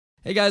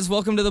Hey guys,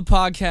 welcome to the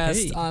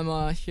podcast.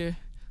 Hey.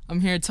 I'm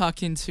here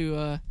talking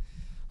to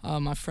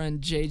my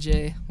friend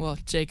JJ. Well,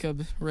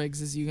 Jacob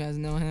Riggs, as you guys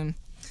know him.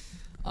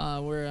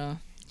 We're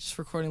just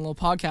recording a little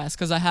podcast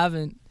because I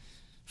haven't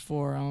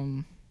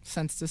for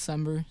since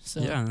December.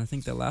 So Yeah, and I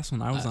think the last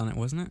one I was on it,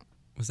 wasn't it?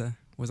 Was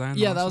I on?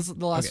 Yeah, that last was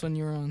the last one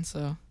you were on.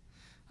 So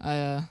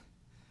I'm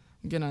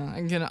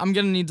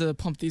gonna need to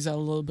pump these out a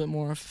little bit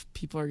more if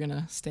people are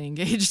gonna stay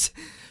engaged.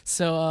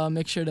 So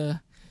make sure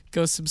to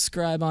go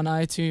subscribe on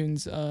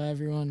iTunes,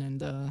 everyone,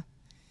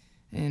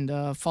 and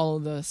follow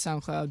the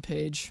SoundCloud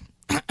page.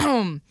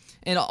 And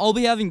I'll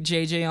be having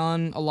JJ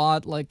on a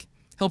lot. Like,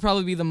 he'll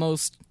probably be the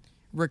most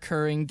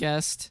recurring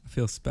guest. I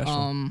feel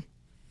special.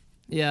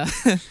 Yeah.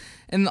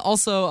 And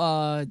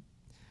also,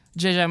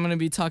 JJ, I'm gonna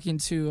be talking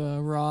to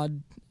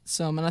Rod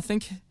some, and I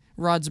think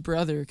Rod's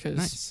brother, because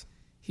Nice.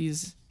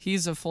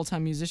 he's a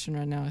full-time musician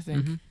right now, I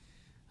think.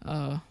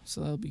 Mhm. So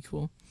that'll be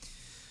cool.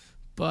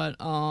 But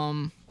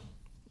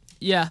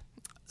yeah.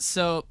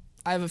 So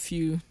I have a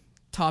few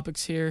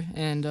topics here,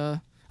 and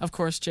of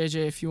course,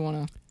 JJ, if you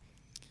wanna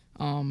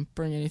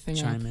bring anything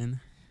up. Chime in.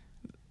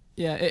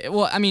 Yeah.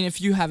 Well, I mean, if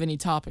you have any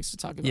topics to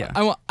talk about, Yeah.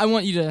 I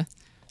want you to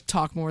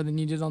talk more than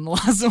you did on the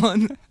last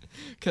one,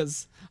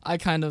 because I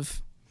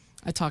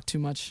talk too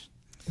much.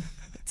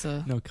 It's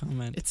No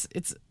comment.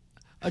 It's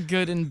a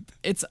good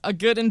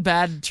and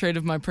bad trait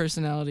of my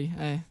personality.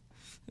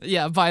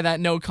 By that,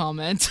 no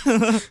comment.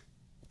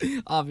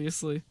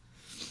 Obviously.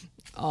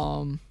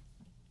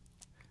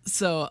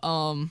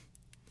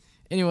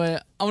 Anyway,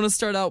 I want to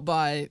start out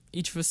by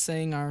each of us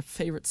saying our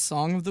favorite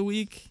song of the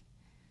week.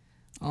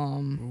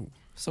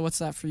 So what's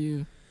that for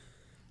you?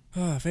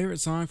 Favorite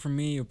song for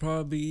me would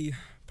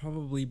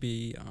probably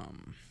be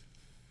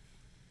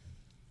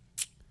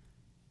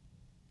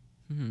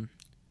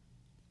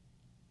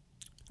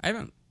I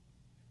haven't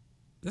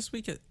this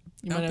week. You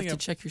might have to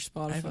check your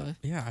Spotify.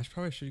 Yeah, I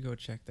probably should go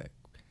check that.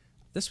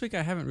 This week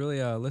I haven't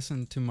really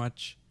listened too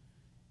much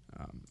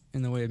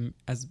in the way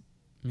as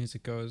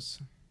music goes.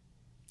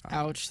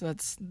 Ouch,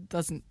 that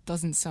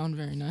doesn't sound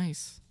very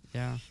nice.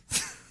 Yeah.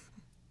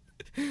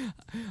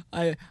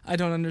 I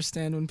don't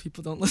understand when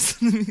people don't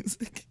listen to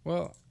music.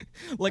 Well,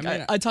 Like, I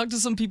mean, I talk to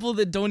some people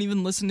that don't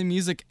even listen to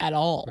music at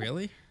all.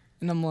 really?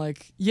 And I'm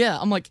like, yeah,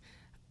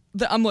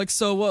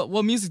 so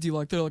what music do you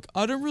like? They're like,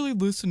 I don't really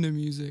listen to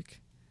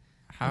music.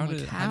 How do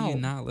you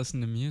not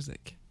listen to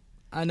music?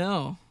 I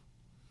know.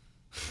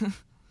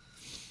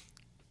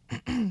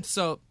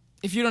 So,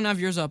 if you don't have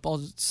yours up, I'll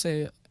just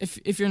say,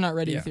 if you're not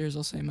ready with yours,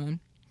 I'll say mine.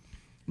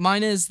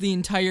 Mine is the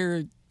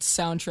entire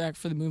soundtrack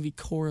for the movie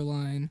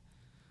Coraline.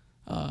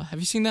 Have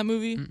you seen that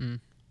movie? Mm-mm.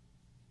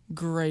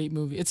 Great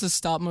movie. It's a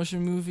stop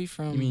motion movie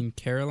from You mean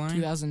Caroline?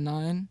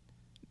 2009.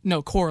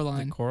 No,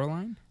 Coraline. The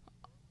Coraline?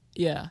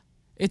 Yeah,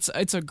 it's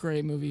a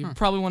great movie. Huh.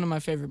 Probably one of my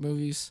favorite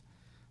movies.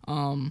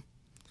 And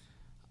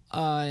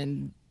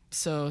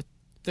so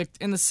the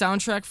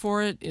soundtrack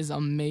for it is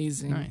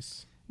amazing.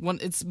 Nice.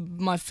 It's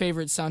my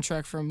favorite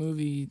soundtrack for a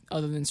movie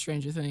other than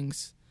Stranger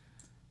Things.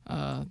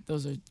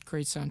 Those are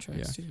great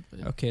soundtracks too.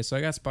 But Okay, so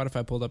I got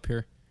Spotify pulled up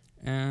here,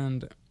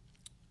 and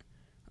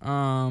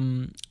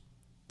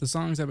the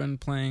songs I've been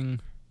playing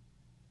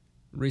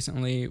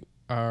recently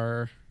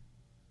are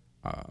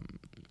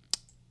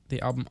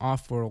the album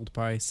Offworld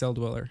by Cell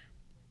Dweller.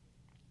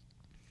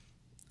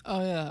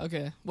 Oh yeah,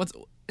 okay. That's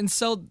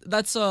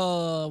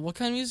what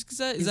kind of music is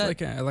that? It's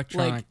like an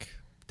electronic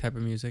type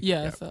of music.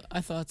 Yeah,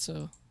 I thought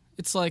so.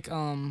 It's like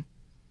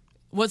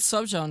what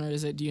subgenre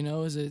is it? Do you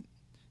know? Is it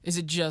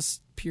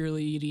just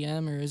purely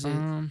EDM, or is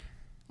it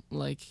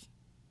like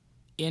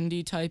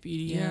indie type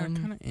EDM? Yeah,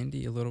 kind of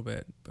indie a little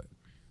bit, but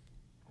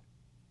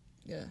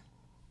yeah,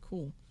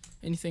 cool.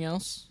 Anything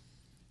else?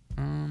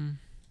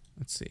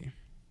 let's see.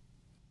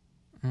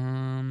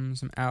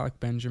 Some Alec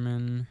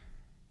Benjamin.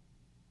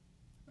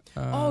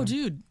 Oh,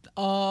 dude.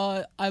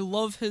 I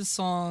love his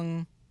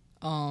song.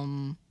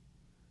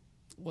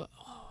 What?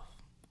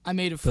 I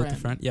made a friend. Built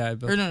a friend. Yeah, I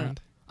built a friend.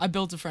 No. I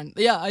built a friend.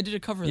 Yeah, I did a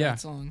cover of Yeah. that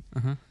song.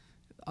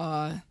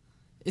 Uh-huh.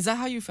 Is that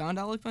how you found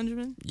Alec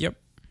Benjamin? Yep.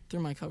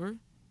 Through my cover?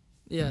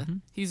 Yeah,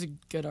 Mhm. he's a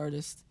good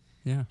artist.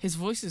 Yeah. His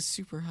voice is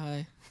super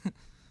high.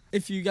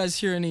 If you guys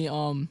hear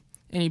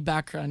any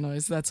background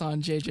noise, that's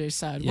on JJ's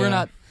side.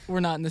 Yeah. We're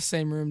not in the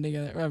same room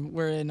together.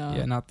 We're in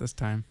Yeah, not this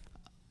time.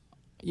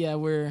 yeah,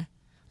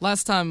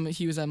 last time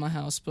he was at my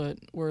house, but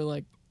we're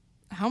like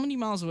how many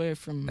miles away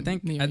from I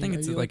think me?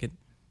 it's like a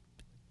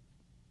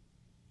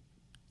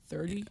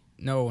 30?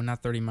 no,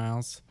 not 30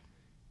 miles.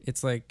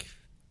 It's like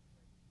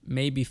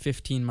maybe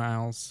 15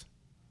 miles.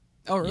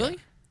 Oh, really? Yeah.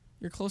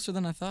 You're closer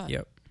than I thought.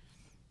 Yep.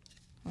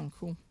 Oh,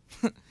 cool.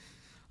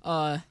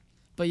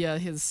 But yeah,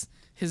 his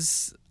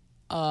there's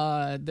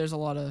a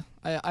lot of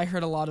I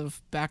heard a lot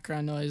of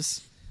background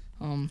noise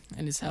in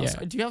his house.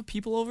 Yeah. Do you have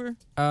people over?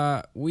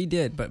 We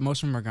did, but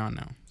most of them are gone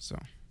now. So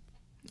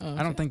Oh,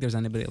 I don't think there's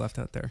anybody left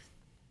out there.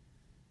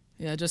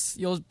 Yeah,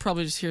 you'll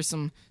probably just hear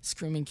some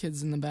screaming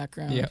kids in the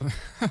background Yeah.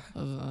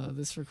 of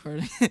this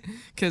recording.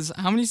 Because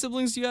how many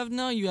siblings do you have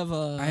now? You have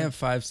I have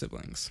 5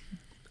 siblings.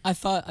 I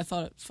thought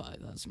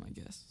 5. That was my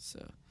guess.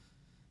 So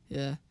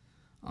Yeah.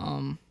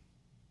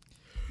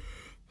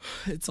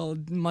 It's a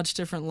much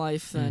different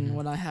life than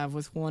what I have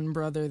with one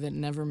brother that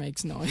never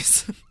makes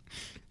noise.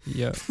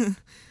 Yeah.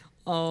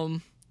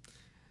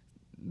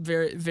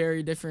 Very,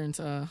 very different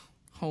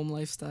home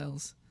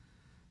lifestyles.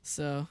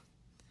 So,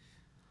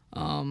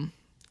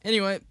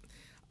 anyway,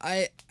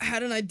 I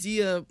had an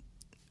idea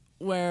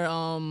where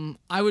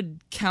I would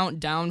count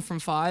down from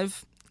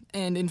 5,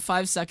 and in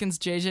 5 seconds,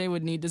 JJ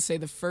would need to say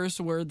the first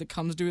word that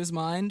comes to his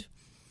mind,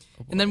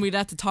 and then we'd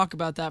have to talk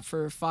about that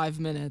for 5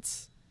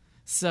 minutes.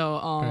 So,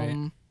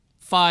 Right.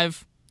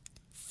 5,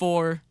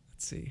 4,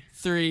 Let's see.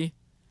 3,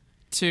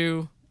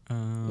 2.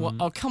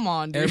 Oh, come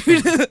on, dude.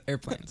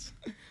 Airplanes.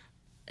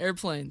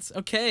 Airplanes.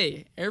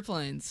 Okay,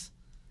 airplanes.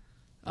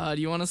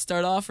 Do you want to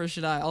start off, or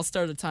should I? I'll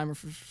start a timer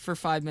for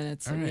 5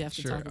 minutes, and All we right, have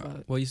to sure. talk about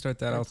it. Well, you start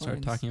that. I'll start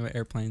Airplanes. talking about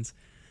airplanes.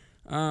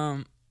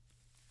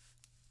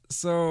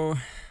 So,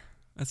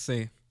 let's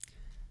see.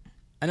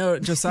 I know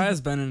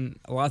Josiah's been in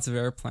lots of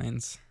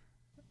airplanes.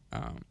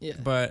 Yeah.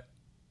 But,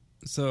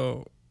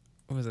 so,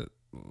 what was it?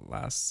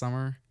 Last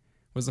summer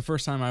was the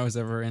first time I was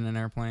ever in an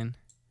airplane.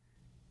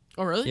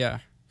 Oh, really? Yeah.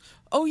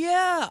 Oh,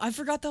 yeah. I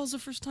forgot that was the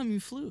first time you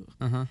flew.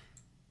 Uh-huh.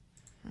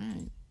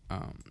 Right.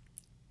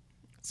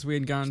 So we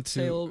had gone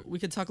to... We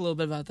could talk a little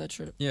bit about that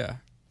trip. Yeah.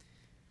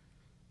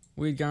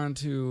 We'd gone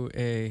to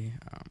a...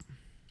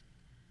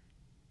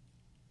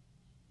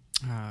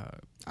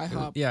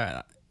 IHOP.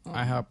 Yeah,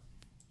 IHOP.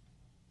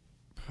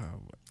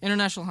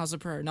 International House of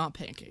Prayer, not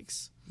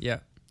pancakes. Yeah.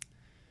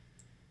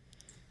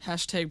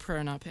 Hashtag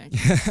prayer, not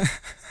pancakes.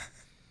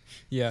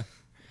 Yeah.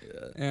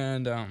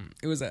 And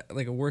it was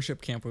like a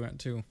worship camp we went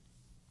to.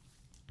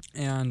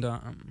 And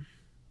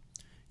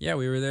yeah,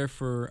 we were there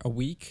for a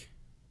week.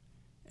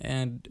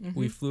 And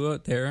we flew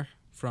out there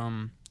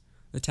from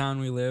the town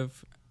we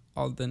live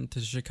all then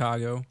to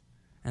Chicago,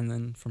 and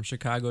then from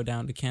Chicago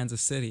down to Kansas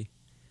City.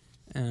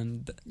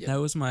 And that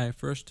was my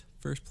first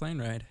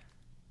plane ride.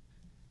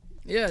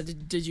 Yeah,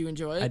 did you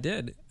enjoy it? I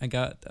did. I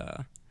got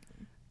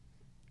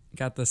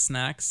the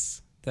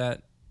snacks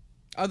that...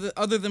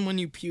 Other than when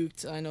you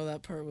puked, I know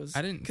that part was...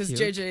 I didn't Because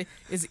puke. JJ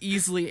is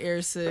easily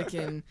airsick,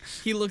 and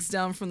he looks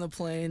down from the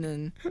plane,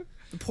 and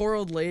the poor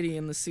old lady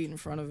in the seat in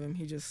front of him,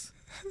 he just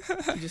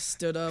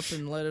stood up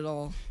and let it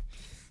all...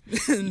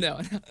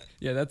 No.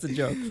 Yeah, that's a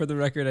joke. For the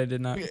record, I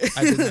did not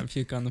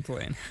puke on the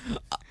plane.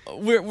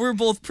 We're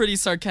both pretty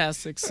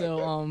sarcastic,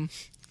 so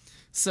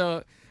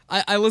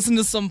I listened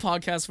to some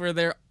podcasts where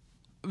they're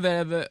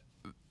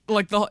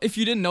if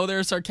you didn't know they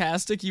were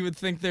sarcastic, you would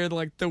think they're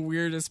like the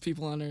weirdest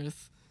people on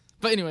earth.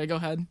 But anyway, go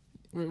ahead.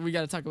 We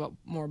got to talk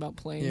more about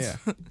planes.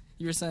 Yeah.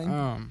 You were saying?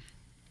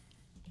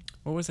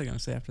 What was I gonna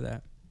say after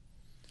that?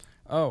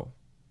 Oh,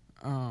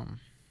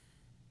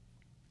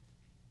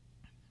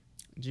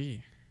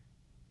 gee,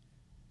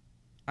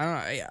 I don't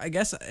know. I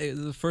guess it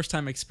was the first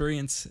time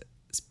experiencing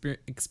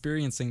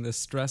the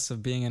stress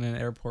of being in an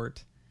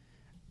airport,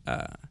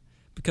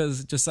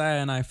 because Josiah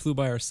and I flew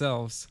by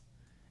ourselves,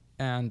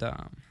 and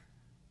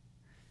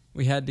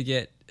we had to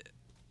get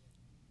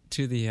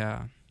to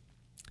the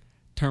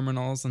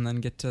terminals and then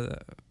get to the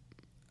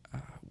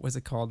what's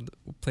it called?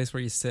 Place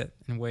where you sit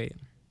and wait.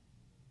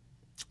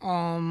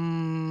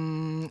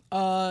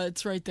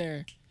 It's right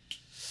there.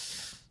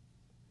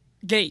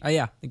 Gate. Oh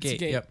yeah, the gate.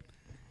 gate. Yep,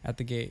 at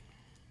the gate.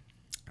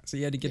 So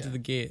you had to get to the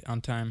gate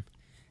on time,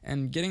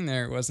 and getting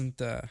there wasn't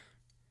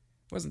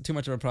too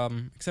much of a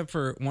problem, except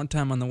for one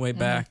time on the way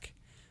back.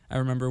 I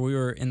remember we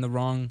were in the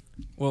wrong.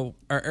 Well,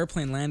 our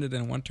airplane landed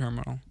in one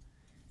terminal,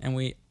 and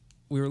we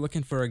were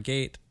looking for a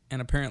gate,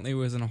 and apparently it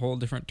was in a whole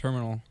different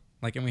terminal.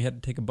 And we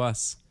had to take a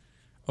bus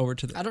over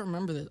to the... I don't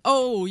remember this.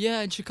 Oh,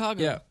 yeah, in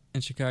Chicago. Yeah,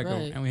 in Chicago.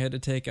 Right. And we had to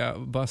take a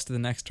bus to the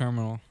next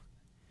terminal.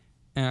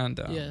 And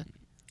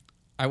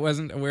I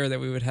wasn't aware that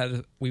we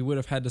would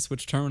have had to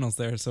switch terminals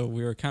there, so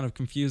we were kind of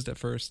confused at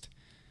first.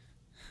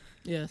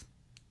 Yeah.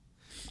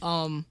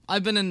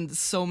 I've been in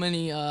so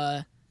many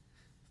where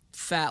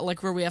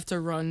we have to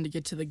run to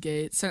get to the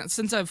gate.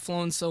 Since I've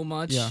flown so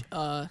much, Yeah.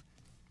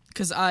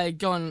 because I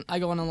go on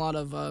a lot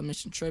of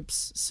mission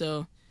trips,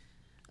 so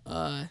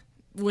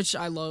which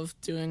I love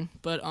doing,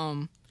 but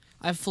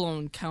I've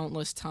flown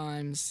countless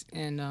times,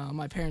 and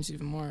my parents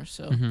even more.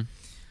 So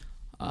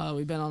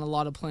we've been on a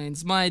lot of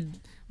planes. My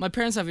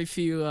parents have a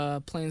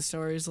few plane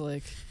stories.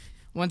 Like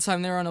one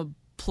time they were on a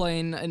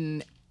plane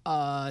in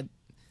a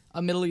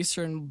Middle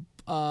Eastern.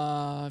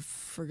 I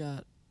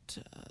forgot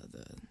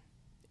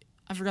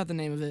the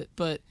name of it,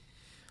 but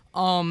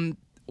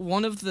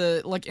one of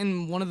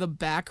the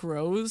back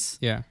rows.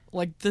 Yeah.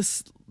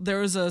 There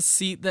was a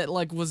seat that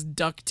was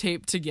duct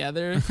taped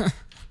together.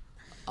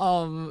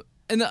 And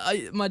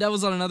my dad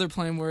was on another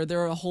plane where there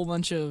were a whole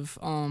bunch of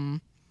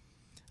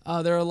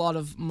there are a lot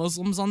of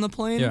Muslims on the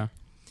plane. Yeah.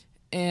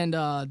 And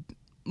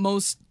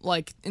most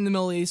in the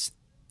Middle East,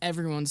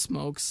 everyone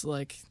smokes,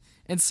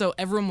 and so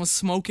everyone was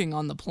smoking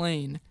on the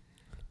plane,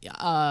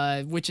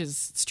 which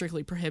is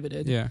strictly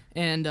prohibited. Yeah.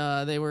 And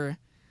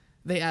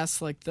they asked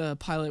the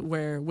pilot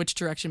which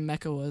direction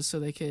Mecca was,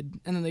 so they could,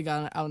 and then they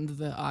got out into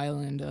the aisle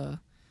and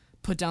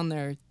put down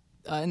their,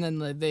 and then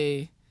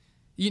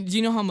Do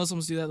you know how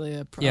Muslims do that?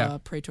 They Yeah.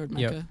 pray toward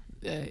Yep.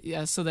 Mecca.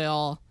 Yeah. So they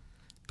all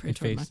pray And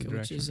toward face the Mecca,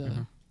 which is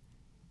direction.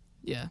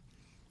 yeah.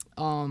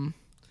 So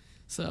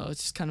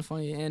it's just kind of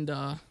funny. And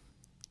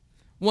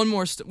one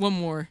more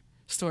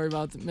story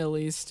about the Middle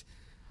East.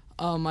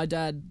 My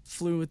dad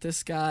flew with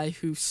this guy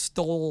who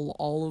stole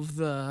all of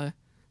the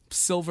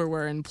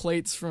silverware and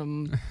plates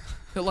from,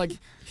 like,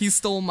 he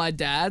stole my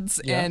dad's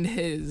Yeah. and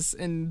his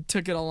and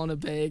took it all on a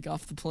bag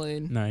off the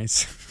plane.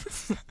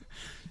 Nice.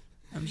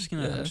 I'm just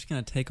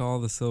gonna take all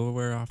the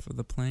silverware off of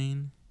the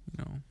plane. You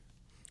know.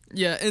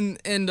 Yeah, and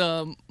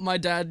my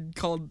dad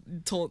told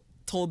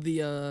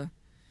the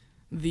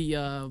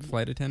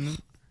Flight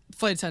attendant.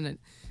 flight attendant,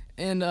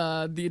 and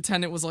the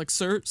attendant was like,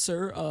 "Sir,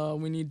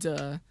 we need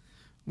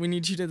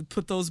you to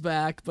put those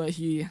back," but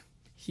he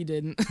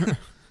didn't.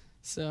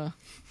 So,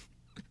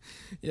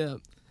 yeah,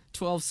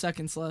 12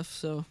 seconds left.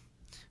 So,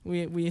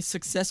 we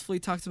successfully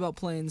talked about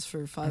planes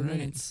for 5 All right.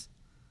 minutes.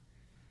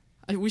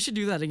 We should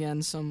do that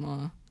again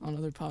on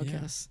other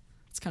podcasts.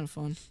 It's kind of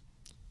fun.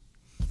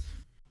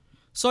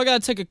 So I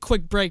gotta take a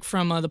quick break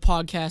from the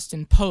podcast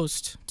and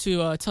post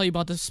to tell you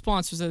about the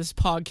sponsors of this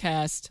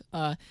podcast.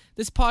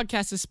 This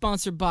podcast is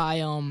sponsored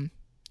by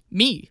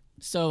me.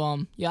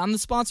 So yeah, I'm the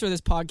sponsor of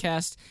this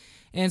podcast,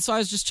 and so I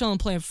was just chilling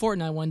playing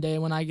Fortnite one day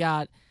when I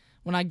got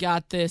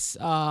this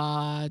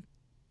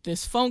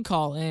this phone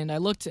call, and I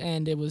looked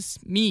and it was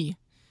me.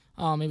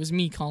 It was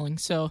me calling.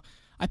 So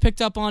I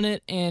picked up on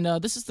it, and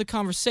this is the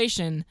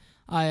conversation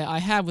I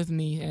had with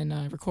me, and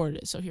I recorded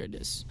it. So here it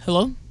is.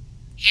 Hello.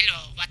 Hello,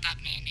 what up,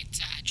 man? It's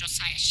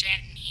Josiah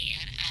Sheridan here.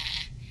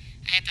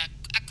 I have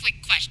a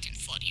quick question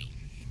for you.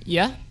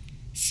 Yeah.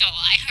 So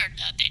I heard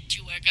that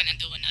you were gonna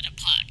do another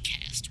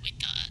podcast with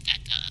that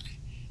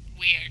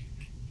weird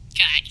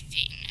guy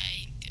thing.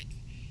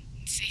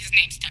 His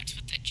name starts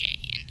with a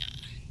J,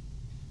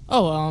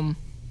 and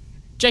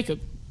Jacob.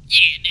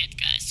 yeah, that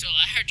guy. So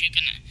I heard you're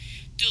gonna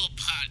do a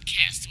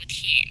podcast with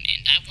him,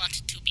 and I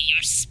wanted to be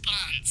your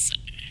sponsor.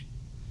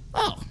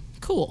 Oh,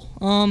 cool.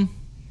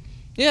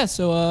 Yeah.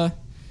 So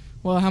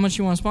well, how much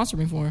you want to sponsor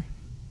me for?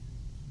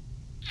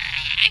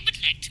 I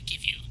would like to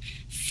give you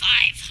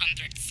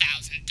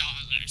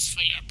 $500,000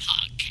 for your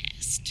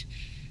podcast.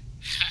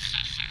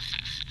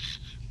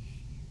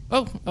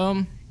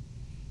 Oh,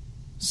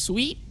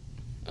 sweet.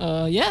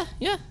 Yeah.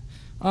 You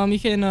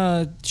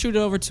can shoot it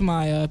over to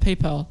my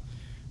PayPal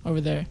over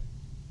there.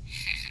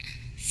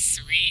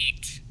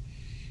 Sweet.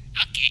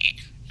 Okay,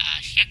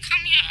 here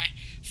come your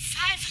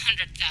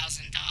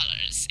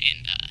 $500,000,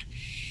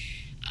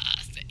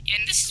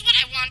 and this is what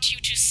I want you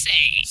to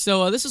say.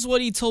 So this is what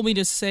he told me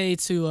to say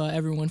to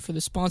everyone for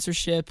the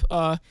sponsorship.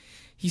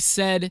 He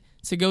said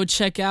to go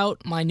check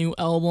out my new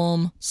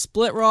album,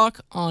 Split Rock,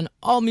 on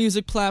all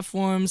music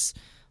platforms,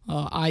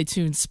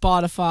 iTunes,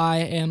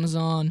 Spotify,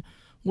 Amazon,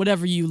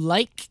 whatever you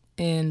like,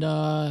 and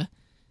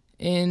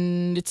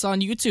it's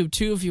on YouTube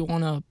too if you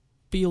want to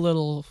be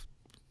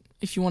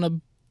if you want to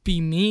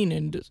be mean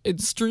and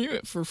stream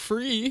it for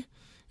free.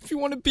 If you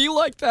want to be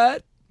like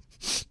that.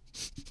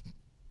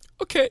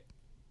 Okay.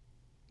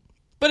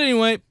 But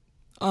anyway,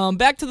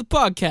 back to the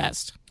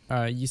podcast.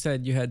 You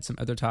said you had some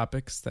other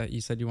topics that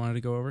you said you wanted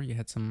to go over. You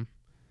had some.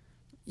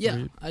 Yeah,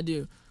 Weird. I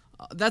do.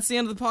 That's the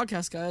end of the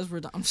podcast, guys.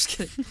 We're done. I'm just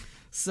kidding.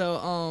 So,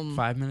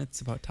 5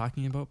 minutes about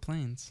talking about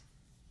planes.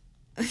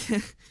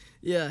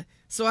 yeah.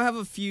 So I have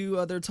a few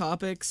other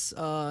topics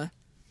that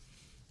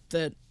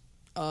it'd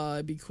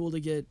be cool to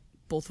get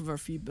both of our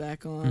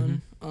feedback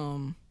on.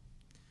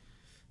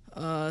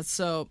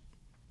 So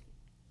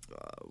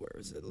where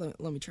is it?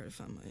 Let me try to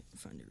find it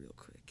real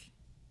quick.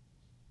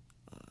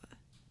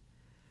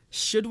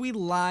 Should we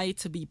lie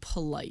to be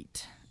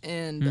polite?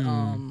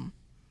 And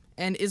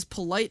is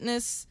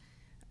politeness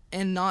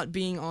and not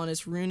being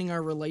honest ruining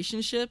our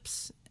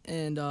relationships?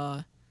 And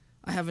I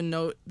have a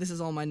note. This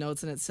is all my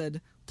notes, and it said,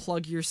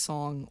 "Plug your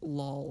song,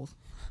 lol."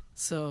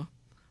 So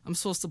I'm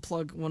supposed to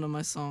plug one of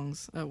my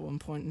songs at one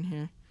point in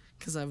here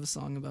because I have a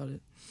song about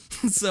it.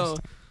 So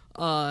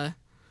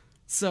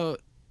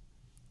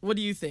what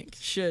do you think?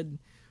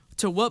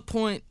 To what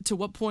point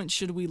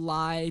should we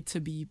lie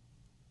to be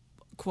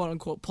quote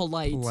unquote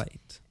polite?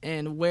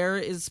 And where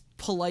is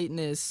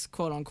politeness,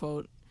 quote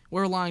unquote?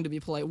 We're lying to be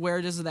polite.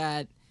 Where does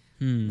that?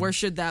 Where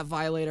should that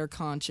violate our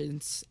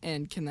conscience,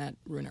 and can that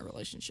ruin our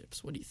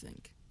relationships? What do you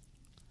think?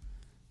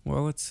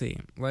 Well, let's see.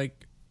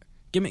 Like,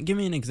 give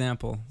me an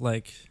example.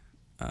 Like,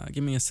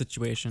 give me a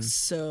situation.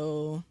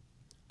 So,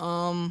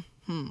 I've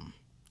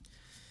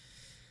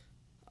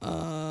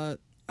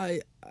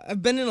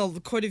been in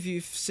quite a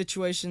few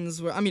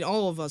situations where, I mean,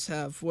 all of us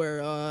have,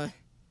 where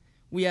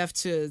we have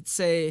to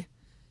say.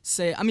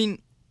 I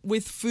mean,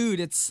 with food,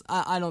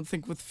 I don't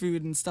think with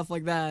food and stuff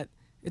like that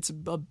it's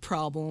a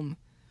problem,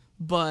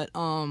 but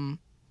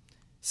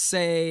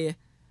say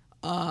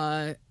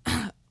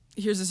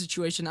here's a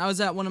situation. I was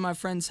at one of my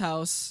friend's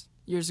house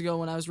years ago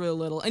when I was really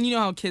little, and you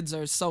know how kids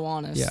are so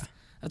honest. Yeah.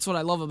 That's what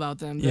I love about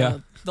them. Yeah.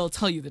 They'll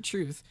tell you the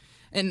truth.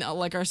 And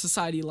like our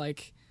society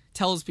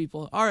tells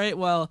people, all right,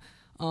 well,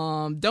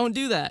 don't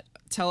do that.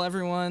 Tell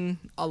everyone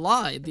a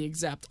lie, the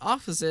exact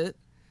opposite.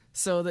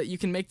 so that you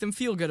can make them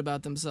feel good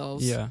about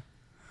themselves. Yeah.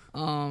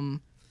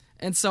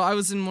 And so I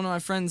was in one of my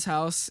friend's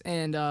house,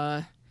 and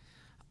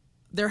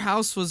their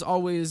house was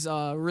always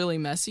really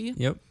messy.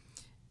 Yep.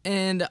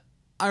 And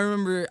I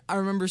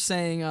remember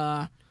saying,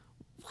 "Why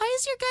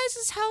is your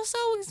guys' house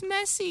always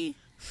messy?"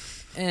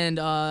 And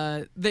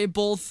they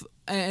both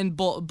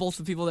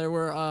the people there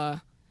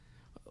were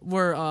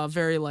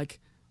very like,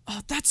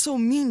 "Oh, that's so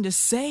mean to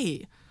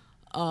say,"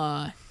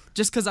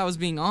 just because I was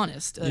being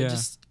honest, Yeah.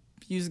 just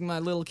using my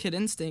little kid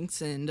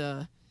instincts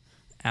and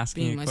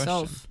Asking being a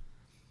myself. question.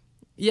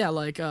 Yeah,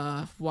 like,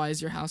 why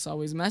is your house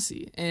always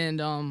messy?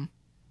 And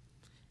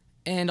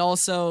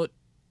also,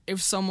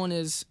 if someone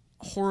is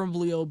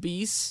horribly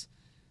obese,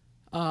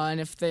 and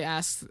if they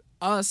ask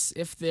us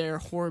if they're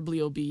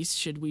horribly obese,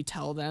 should we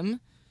tell them,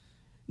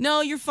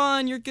 "No, you're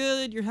fine, you're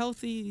good, you're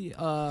healthy,"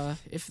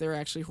 if they're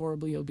actually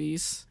horribly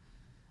obese?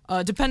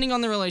 Depending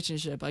on the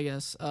relationship, I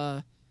guess.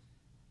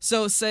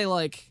 So say,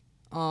 like,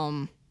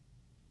 someone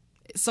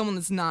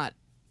that's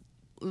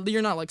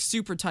you're not, like,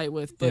 super tight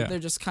with, but Yeah. they're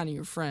just kind of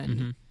your friend.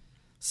 Mhm.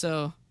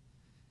 So,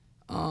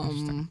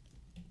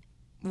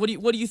 what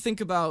do you think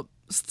about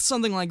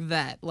something like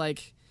that?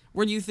 Like,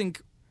 where do you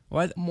think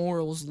Well,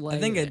 morals lay? I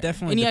think it there?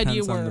 definitely Any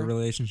depends idea on the where?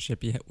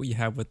 relationship you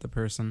have with the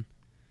person.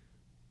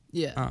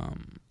 Yeah.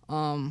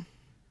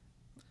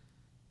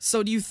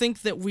 So do you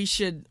think that we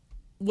should?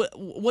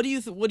 What do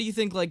you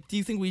think? Like, do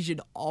you think we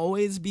should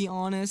always be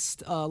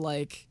honest?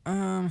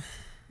 Hard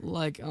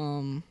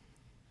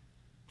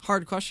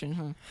question,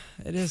 huh?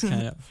 It is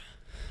kind of.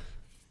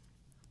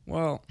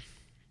 Well,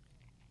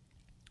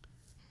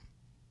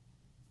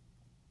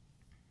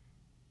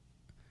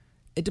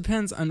 it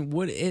depends on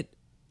would it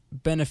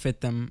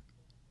benefit them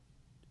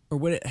or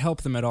would it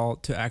help them at all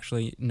to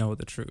actually know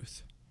the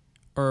truth?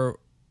 Or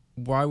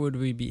why would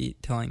we be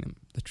telling them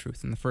the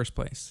truth in the first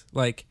place?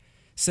 Like,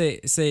 say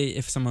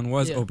if someone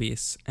was Yeah.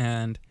 obese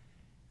and,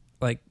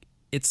 like,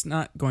 it's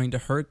not going to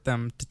hurt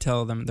them to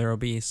tell them they're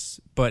obese,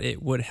 but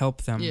it would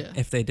help them Yeah.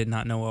 if they did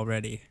not know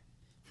already.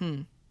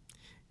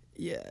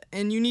 Yeah,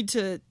 and you need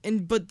to,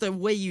 but the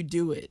way you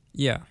do it,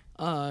 Yeah.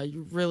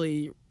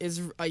 really is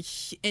a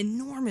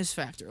enormous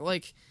factor.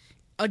 Like,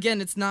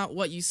 again, it's not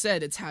what you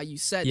said; it's how you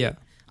said Yeah. it.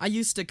 I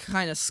used to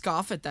kind of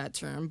scoff at that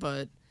term,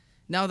 but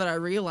now that I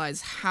realize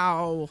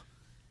how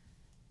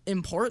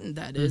important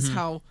that is,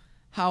 how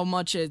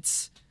much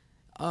it's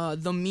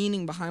the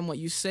meaning behind what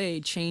you say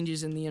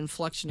changes in the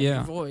inflection of Yeah.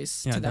 your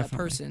voice Yeah, to that definitely.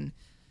 person.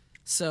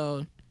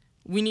 So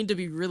we need to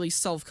be really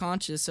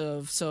self-conscious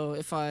of. So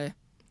if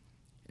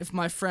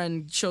my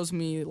friend shows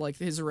me like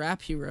his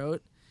rap he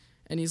wrote,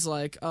 and he's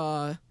like,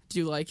 "Do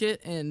you like it?"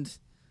 and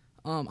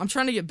I'm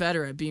trying to get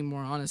better at being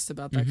more honest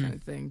about that kind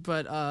of thing.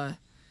 But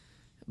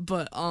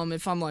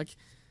if I'm like,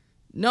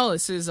 "No,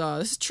 this is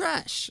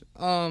trash,"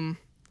 I'm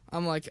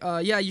like,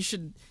 "Yeah, you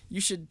should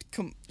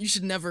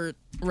never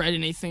write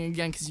anything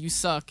again because you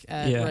suck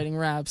at Yeah. writing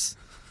raps."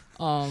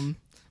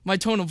 My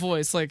tone of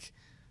voice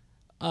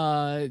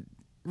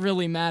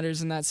really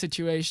matters in that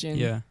situation.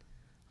 Yeah.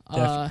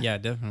 Yeah,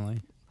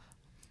 definitely.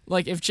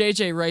 Like, if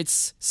JJ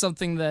writes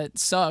something that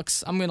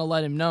sucks, I'm gonna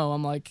let him know.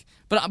 I'm like,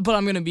 but I'm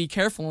gonna be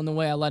careful in the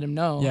way I let him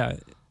know. Yeah.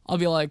 I'll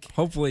be like,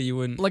 Hopefully you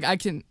wouldn't. I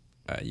can,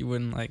 You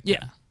wouldn't like.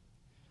 yeah.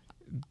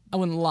 I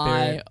wouldn't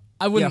lie. Bear-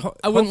 I wouldn't. Yeah,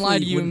 I wouldn't lie hopefully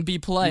to you you and wouldn't- be You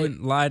polite.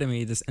 wouldn't lie to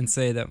me and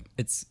say that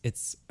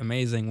it's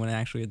amazing when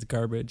actually it's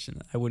garbage,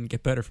 and I wouldn't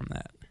get better from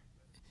that.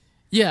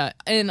 Yeah,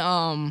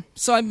 and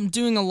so I'm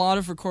doing a lot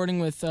of recording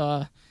with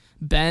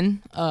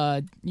Ben.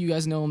 You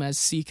guys know him as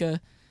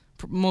Sika.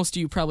 Most of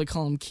you probably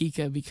call him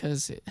Kika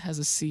because it has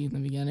a C in the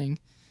beginning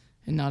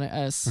and not an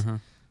S.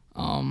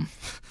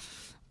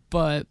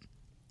 But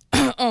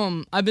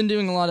I've been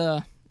doing a lot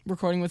of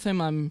recording with him.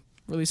 I'm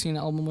releasing an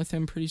album with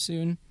him pretty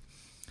soon.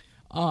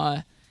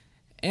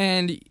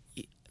 And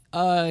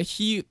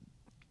he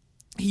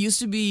used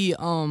to be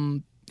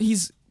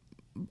he's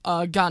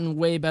gotten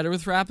way better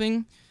with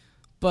rapping,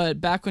 but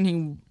back when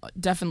he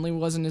definitely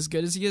wasn't as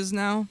good as he is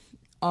now.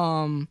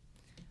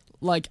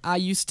 Like, I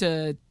used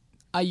to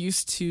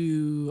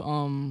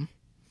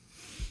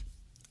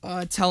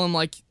tell him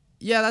like,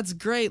 "Yeah, that's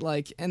great,"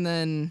 like, and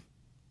then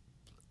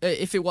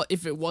if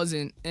it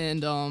wasn't,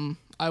 and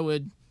I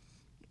wouldn't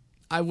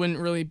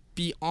really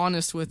be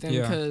honest with him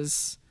Yeah.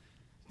 because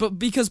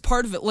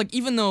part of it, like,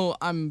 even though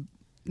I'm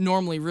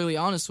normally really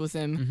honest with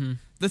him,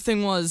 the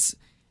thing was,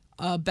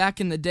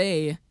 back in the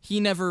day, he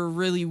never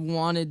really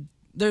wanted.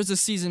 There's a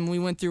season we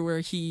went through where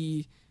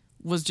he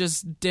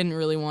didn't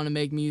really want to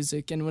make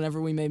music, and whenever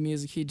we made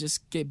music, he'd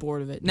just get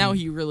bored of it. Now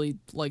he really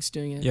likes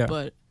doing it, Yeah.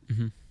 but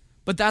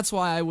that's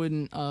why I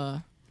wouldn't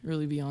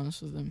really be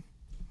honest with him.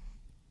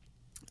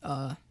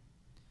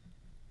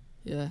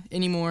 Yeah.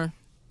 Any more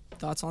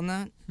thoughts on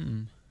that?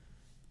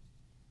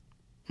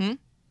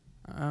 I'm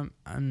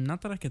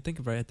not that I could think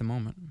of right at the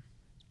moment.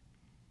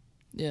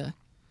 Yeah.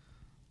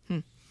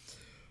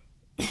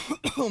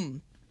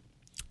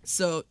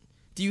 So,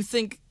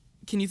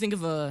 can you think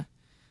of a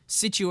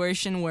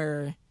situation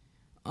where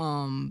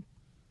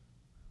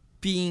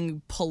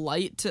being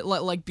polite to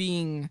like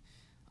being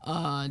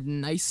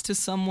nice to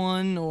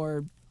someone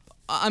or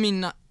I mean,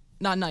 not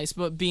nice,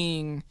 but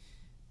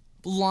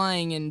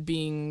lying and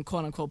being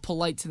quote unquote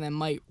polite to them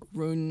might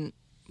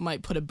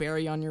put a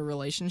barrier on your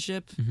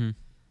relationship.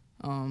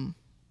 Mm-hmm.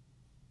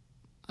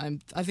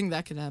 I think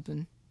that could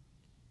happen.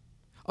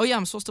 Oh yeah,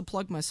 I'm supposed to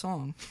plug my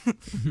song.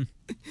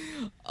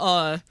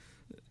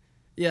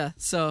 Yeah,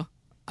 so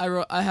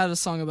I had a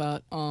song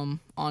about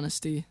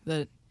honesty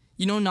that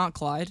Not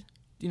Clyde.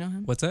 Do you know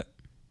him? What's that?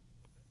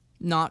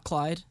 Not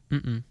Clyde.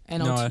 Mm-mm.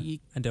 NOT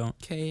I don't.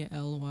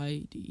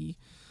 KLYDE.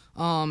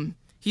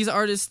 He's an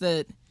artist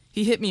that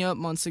he hit me up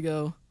months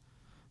ago,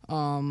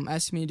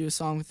 asking me to do a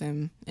song with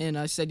him, and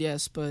I said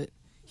yes, but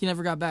he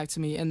never got back to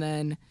me. And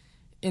then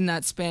in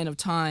that span of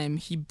time,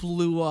 he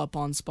blew up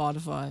on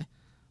Spotify.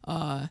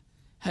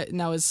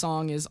 Now his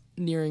song is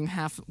nearing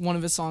one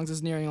of his songs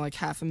is nearing like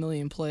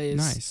 500,000 plays.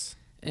 Nice.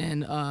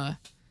 And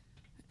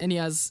he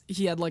has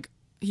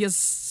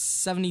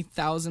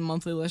 70,000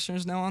 monthly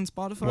listeners now on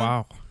Spotify.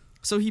 Wow.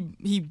 So he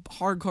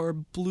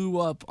hardcore blew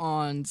up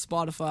on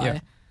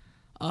Spotify.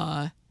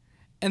 Yeah.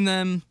 And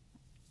then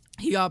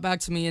he got back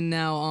to me, and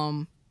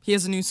now he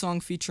has a new song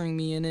featuring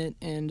me in it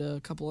and a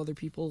couple other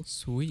people.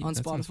 Sweet. On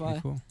that sounds pretty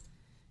Spotify. Cool.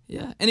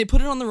 Yeah, and it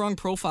put it on the wrong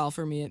profile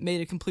for me. It made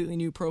a completely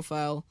new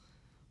profile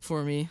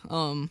for me.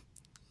 So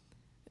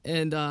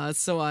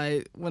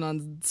I went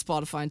on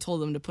Spotify and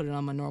told them to put it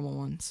on my normal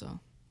one, so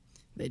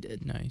they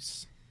did.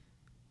 Nice.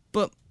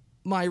 But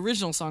my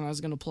original song I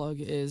was gonna plug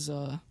is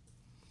a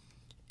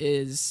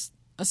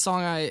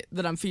song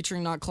that I'm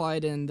featuring Not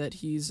Clyde in, that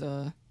he's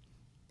gonna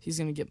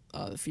get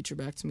the feature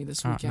back to me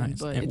this weekend. Nice.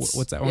 But And it's,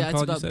 what's that one yeah,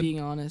 called, it's you about said? being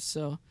honest.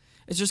 So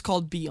it's just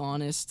called Be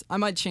Honest. I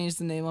might change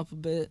the name up a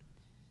bit,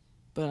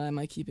 but I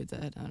might keep it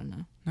that. I don't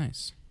know.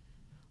 Nice.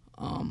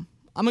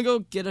 I'm gonna go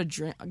get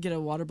a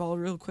water bottle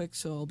real quick,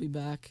 so I'll be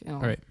back and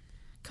I'll All right.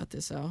 cut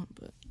this out.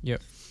 But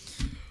Yep.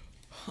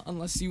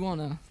 unless you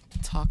wanna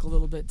talk a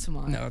little bit to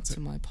my No, that's it.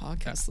 my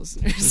podcast Just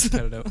listeners.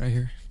 cut it out right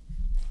here.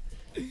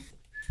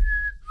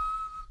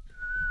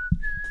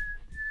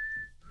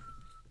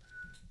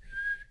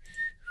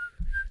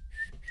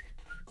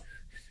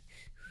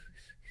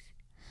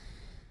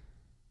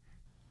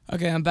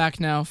 Okay, I'm back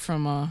now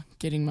from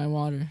getting my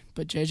water,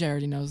 but JJ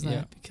already knows that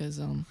Yeah. because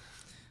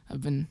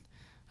I've been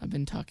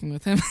talking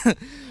with him.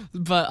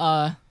 But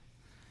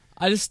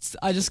I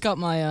just got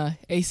my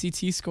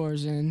ACT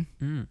scores in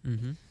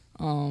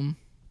Mm-hmm.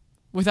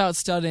 without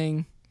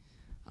studying.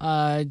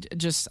 I'm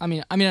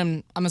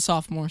a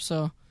sophomore,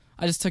 so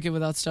I just took it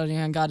without studying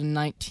and got a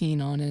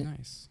 19 on it.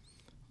 Nice.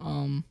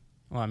 Um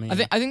Well, I mean,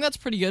 I think that's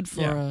pretty good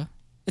for Yeah.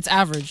 it's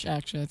average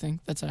actually. I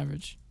think that's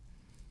average.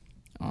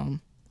 I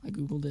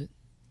googled it.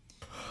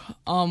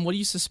 What do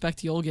you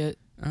suspect you'll get?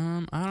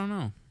 I don't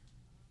know.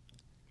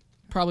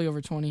 Probably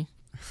over 20.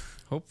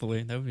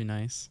 Hopefully, that would be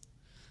nice.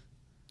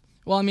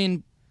 Well, I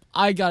mean,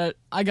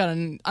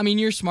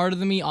 you're smarter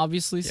than me,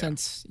 obviously, Yeah.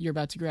 since you're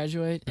about to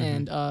graduate,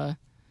 Mhm.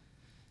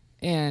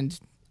 and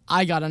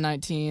I got a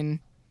 19.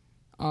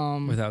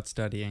 Without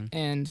studying.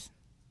 And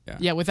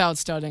Yeah. without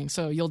studying,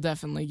 so you'll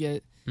definitely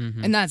get,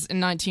 Mm-hmm. and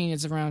 19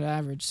 is around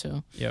average,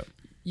 so Yep.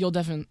 you'll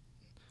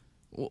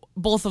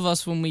both of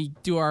us, when we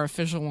do our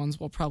official ones,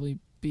 will probably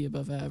be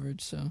above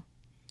average, so,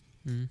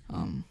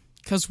 Mm-hmm.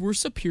 because we're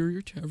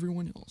superior to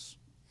everyone else.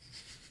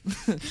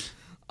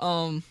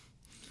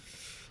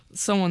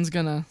 Someone's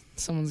gonna.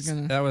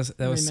 That was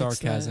remix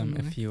sarcasm.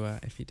 that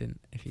If you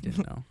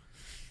didn't know.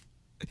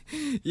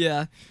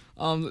 Yeah.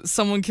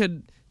 Someone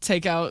could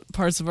take out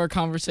parts of our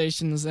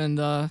conversations and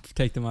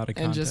Take them out of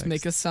context. and just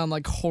make us sound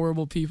like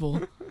horrible people.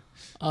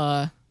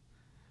 Do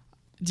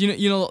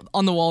you know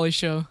on the Wally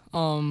show,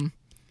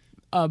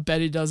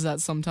 Betty does that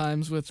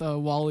sometimes with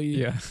Wally.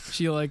 Yeah.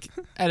 She like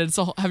edits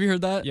have you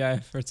heard that? Yeah,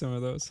 I've heard some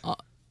of those.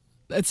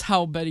 It's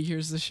how Betty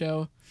hears the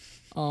show.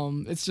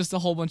 It's just a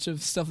whole bunch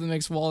of stuff that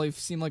makes Wally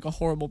seem like a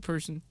horrible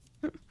person.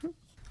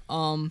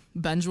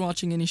 Binge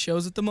watching any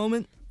shows at the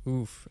moment?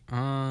 Oof.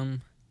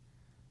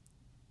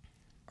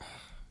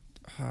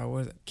 What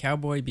is it?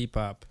 Cowboy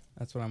Bebop.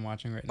 That's what I'm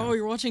watching right now. Oh,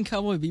 you're watching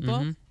Cowboy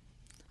Bebop?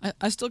 Mhm.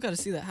 I still got to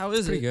see that. How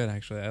is Pretty it? good,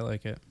 actually. I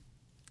like it.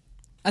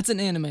 That's an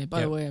anime,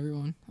 by the way,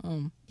 everyone.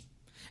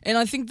 And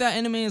I think that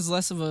anime is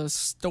less of a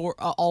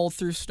all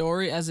through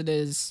story as it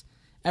is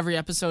every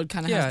episode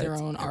kind of has their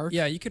own arc.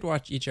 Yeah, you could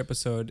watch each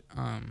episode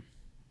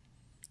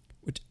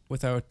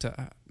without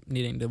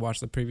needing to watch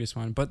the previous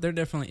one, but there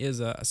definitely is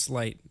a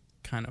slight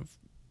kind of...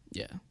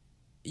 Yeah.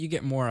 You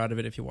get more out of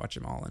it if you watch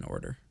them all in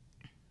order.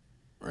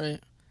 Right.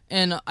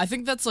 And I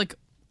think that's like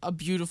a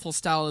beautiful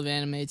style of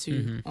anime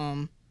too.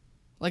 Mm-hmm.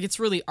 Like it's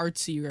really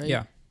artsy, right?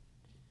 Yeah.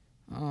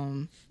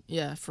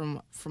 Yeah,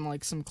 from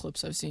like some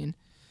clips I've seen.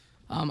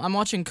 I'm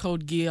watching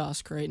Code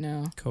Geass right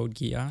now. Code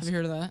Geass? Have you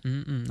heard of that?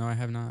 No, I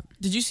have not.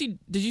 Did you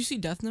see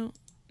Death Note?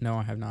 No,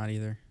 I have not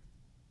either.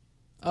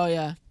 Oh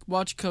yeah,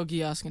 watch Code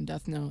Geass and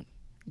Death Note.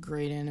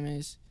 Great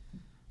animes.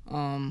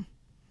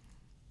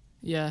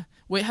 Yeah.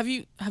 Wait, have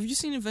you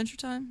seen Adventure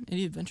Time?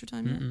 Any Adventure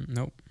Time yet?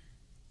 Nope.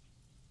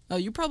 Oh,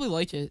 you probably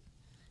like it.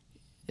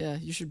 Yeah,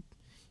 you should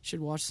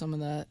watch some of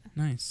that.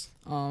 Nice.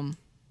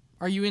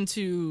 Are you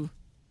into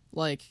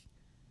like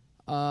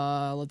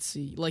let's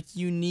see, like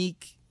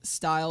unique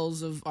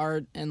styles of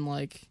art and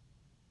like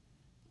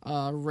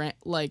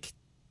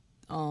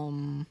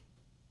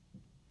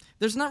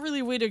there's not really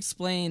a way to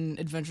explain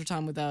Adventure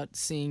Time without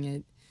seeing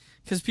it,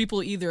 because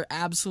people either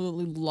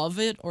absolutely love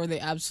it or they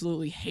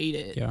absolutely hate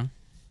it. Yeah.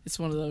 It's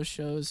one of those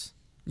shows.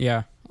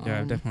 Yeah. Yeah,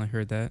 I've definitely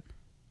heard that.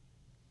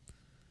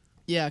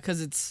 Yeah,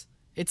 because it's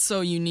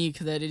so unique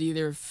that it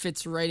either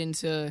fits right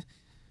into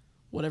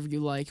whatever you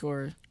like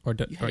or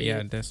you hate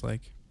it.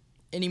 Dislike.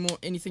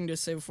 Anything to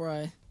say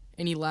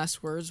any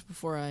last words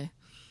before I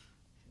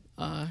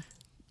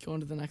go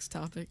into the next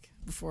topic?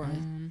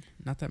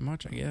 Not that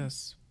much, I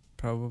guess.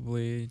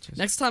 Probably just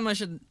Next time I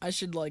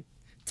should like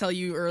tell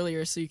you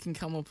earlier so you can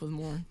come up with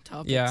more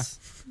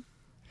topics.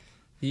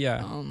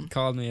 Yeah. Yeah.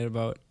 Called me at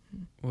about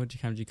what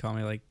time did you call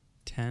me? Like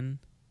 10?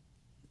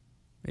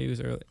 Maybe it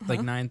was early, like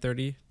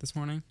 9:30 this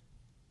morning.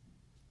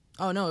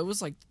 Oh no, it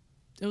was like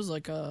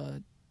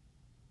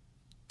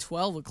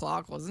 12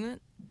 o'clock, wasn't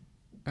it?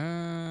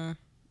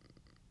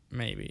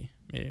 Maybe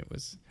it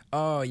was.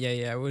 Oh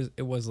yeah.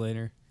 It was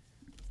later.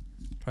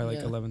 Probably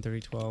like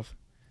 11:30, 12.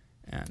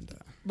 And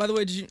by the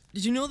way, did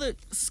you know that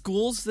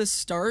schools this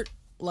start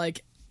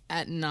like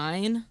at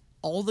 9?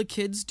 All the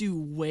kids do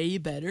way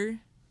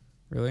better.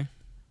 really?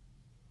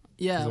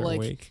 Yeah, They're like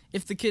awake.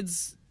 if the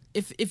kids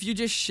if you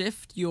just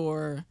shift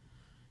your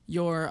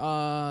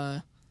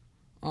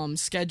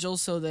schedule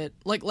so that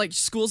like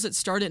schools that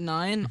start at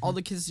 9, all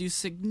the kids do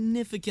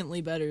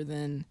significantly better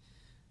than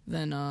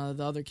the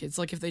other kids.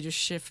 Like if they just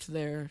shift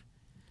their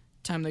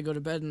time they go to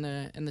bed and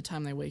the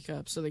time they wake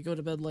up, so they go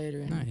to bed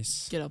later and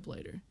Nice. get up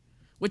later,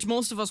 which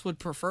most of us would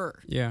prefer.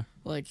 Yeah.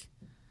 Like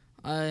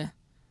I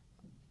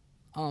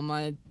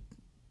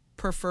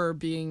prefer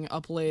being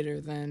up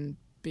later than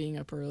being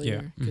up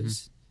earlier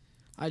because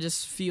I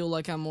just feel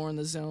like I'm more in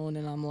the zone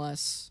and I'm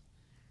less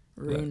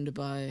ruined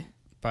by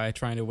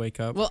trying to wake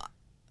up. Well,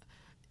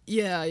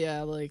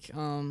 yeah, like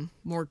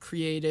more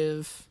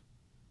creative,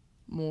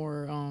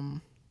 more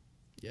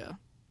yeah.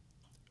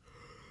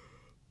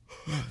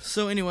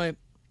 So anyway,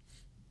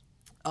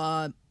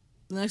 the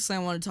next thing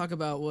I wanted to talk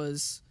about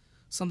was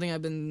something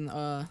I've been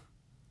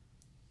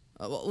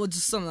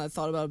just something I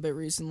thought about a bit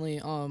recently.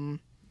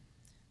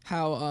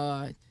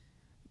 How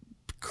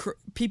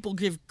people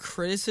give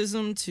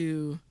criticism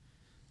to,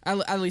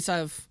 at least I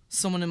have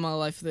someone in my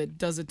life that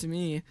does it to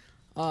me.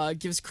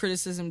 Gives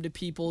criticism to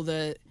people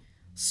that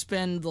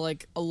spend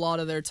like a lot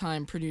of their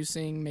time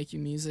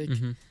making music.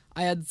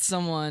 I had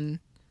someone.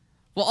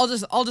 Well,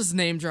 I'll just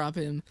name drop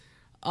him.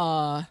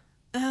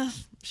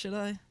 Should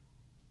I?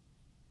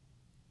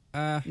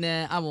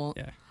 Nah, I won't.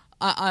 Yeah.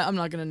 I'm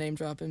not gonna name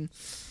drop him,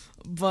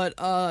 but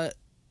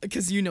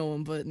because you know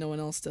him, but no one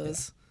else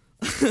does.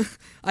 Yeah.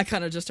 I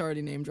kind of just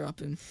already name dropped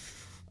him,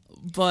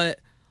 but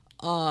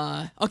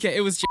okay,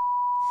 it was.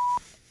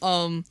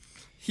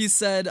 He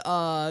said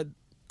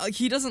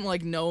he doesn't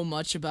like know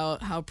much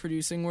about how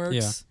producing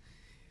works.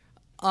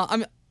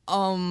 Yeah.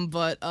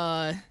 But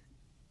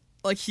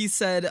like he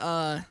said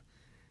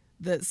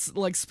that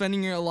like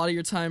spending a lot of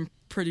your time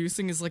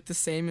producing is like the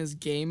same as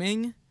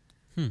gaming.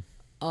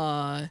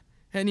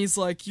 And he's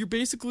like, you're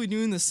basically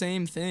doing the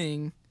same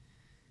thing.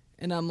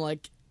 And I'm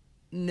like,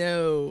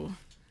 no.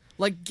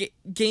 Like,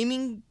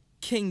 gaming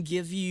can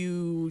give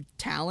you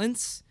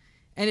talents,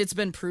 and it's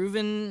been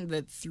proven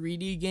that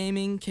 3D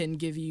gaming can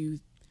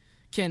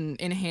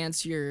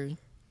enhance your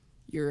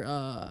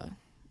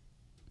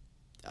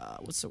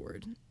what's the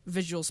word?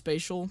 Visual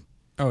spatial.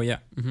 Oh, yeah.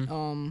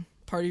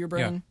 Part of your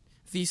brain.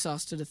 Yeah.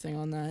 Vsauce did a thing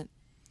on that.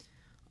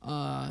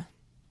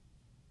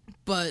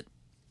 But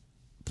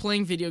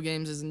playing video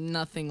games is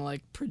nothing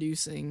like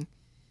producing,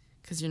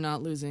 because you're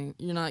not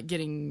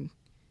getting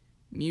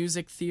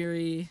music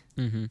theory.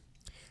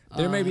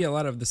 There may be a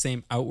lot of the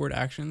same outward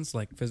actions,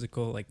 like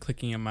physical, like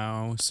clicking a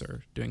mouse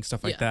or doing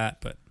stuff like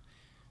that, but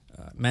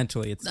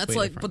mentally it's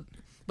way different.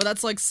 But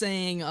that's like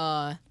saying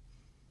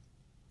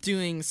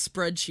doing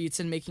spreadsheets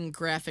and making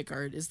graphic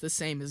art is the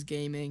same as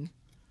gaming.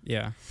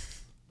 Yeah.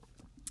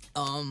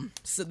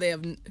 So they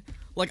have,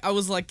 like, I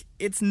was like,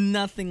 it's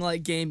nothing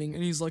like gaming,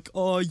 and he's like,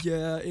 oh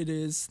yeah, it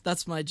is.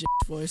 That's my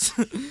voice.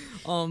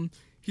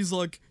 He's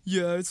like,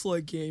 yeah, it's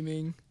like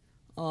gaming.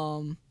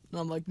 And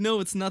I'm like, no,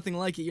 it's nothing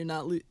like it. You're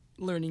not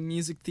learning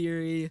music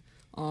theory.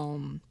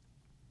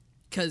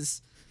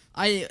 Because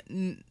I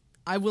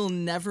will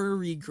never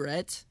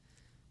regret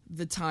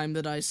the time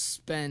that I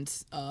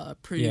spent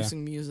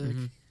producing music.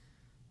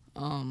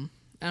 And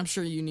I'm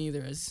sure you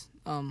neither, as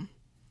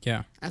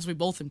we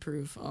both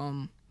improve.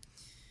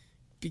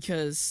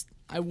 Because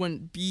I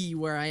wouldn't be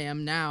where I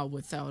am now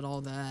without all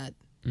that.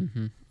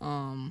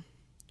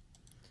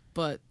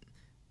 But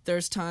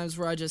there's times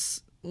where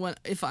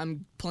if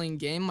I'm playing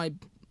game, I'm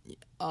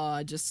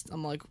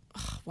like,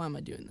 why am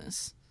I doing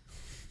this?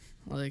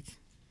 Like,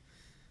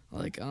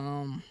 I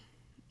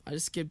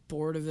just get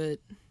bored of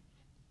it,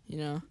 you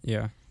know?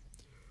 Yeah.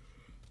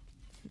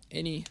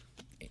 Any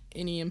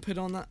input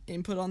on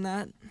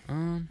that?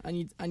 I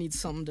need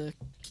something to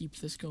keep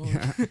this going.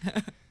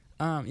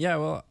 Yeah,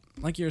 well,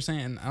 like you were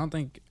saying, I don't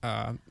think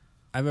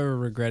I've ever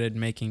regretted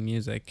making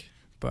music,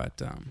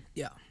 but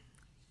Yeah.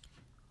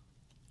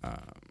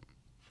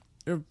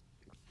 There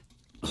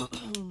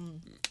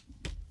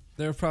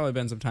have probably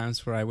been some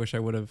times where I wish I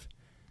would have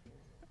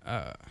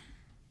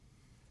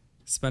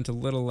spent a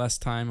little less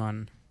time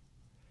on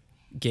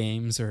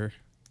games or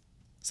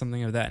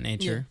something of that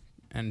nature,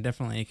 and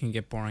definitely it can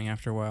get boring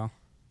after a while.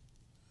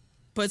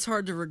 But it's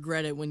hard to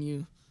regret it when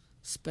you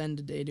spend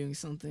a day doing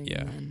something.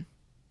 Yeah. And then,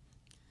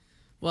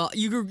 well,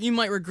 you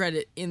might regret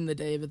it in the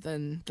day, but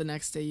then the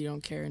next day you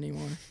don't care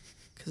anymore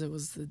because it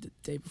was the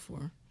day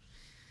before.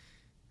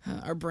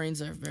 Our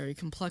brains are very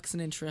complex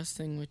and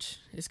interesting, which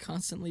is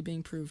constantly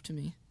being proved to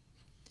me.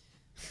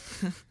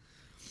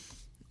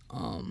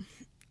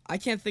 I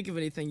can't think of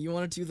anything. You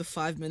want to do the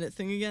 5-minute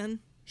thing again?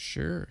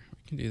 Sure,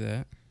 we can do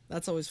that.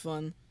 That's always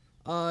fun.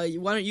 Why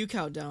don't you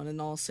count down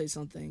and I'll say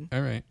something?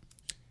 All right.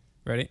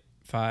 Ready?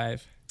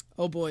 5.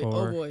 Oh boy, 4,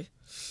 oh boy.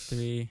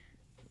 3,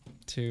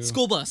 2.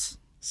 School bus.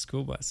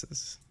 School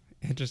buses.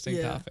 Interesting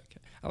Yeah. topic.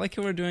 I like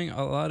how we're doing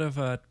a lot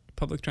of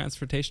public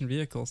transportation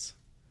vehicles.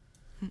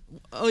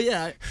 Oh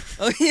yeah.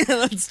 Oh yeah,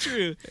 that's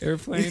true.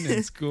 Airplane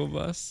and school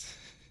bus.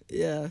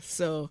 Yeah,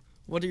 so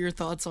what are your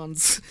thoughts on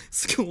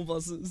school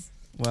buses?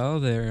 Well,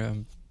 they're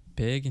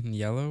big and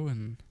yellow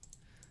and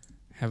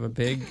have a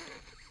big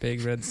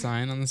red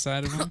sign on the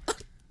side of them.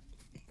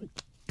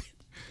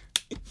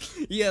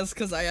 Yes,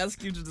 because I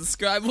asked you to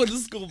describe what a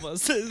school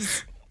bus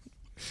is.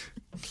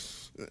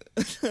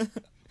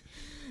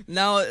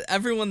 Now,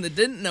 everyone that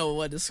didn't know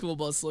what a school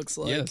bus looks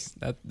like. Yes,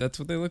 that's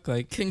what they look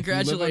like.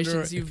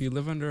 Congratulations, If you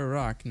live under a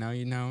rock, now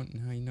you know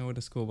what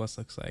a school bus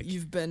looks like.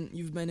 You've been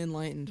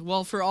enlightened.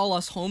 Well, for all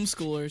us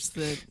homeschoolers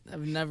that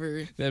have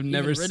never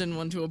ridden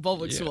one to a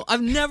public school,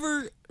 I've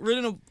never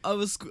ridden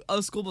a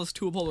school bus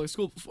to a public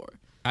school before.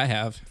 I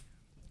have.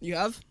 You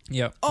have?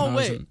 Yep. Oh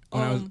wait.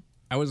 I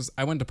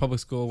went to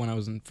public school when I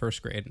was in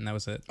first grade, and that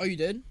was it. Oh, you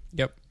did?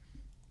 Yep.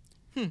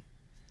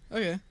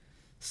 Okay.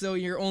 So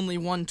you're only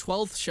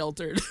 1/12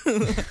 sheltered.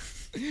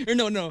 Or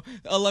no,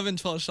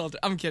 11/12 sheltered.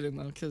 I'm kidding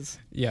though, because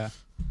Yeah.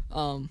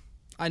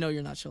 I know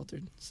you're not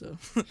sheltered. So,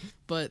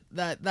 but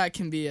that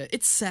can be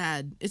it's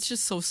sad. It's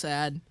just so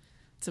sad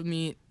to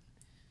meet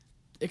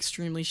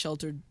extremely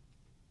sheltered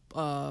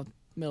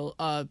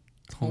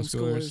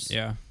homeschoolers.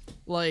 Yeah.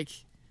 Like,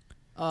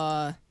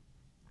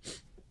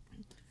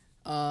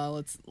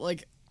 let's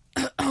like,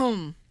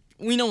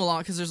 we know a lot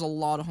because there's a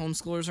lot of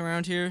homeschoolers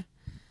around here.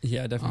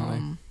 Yeah,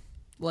 definitely.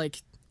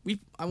 Like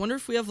I wonder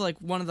if we have like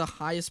one of the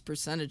highest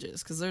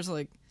percentages because there's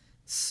like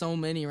so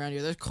many around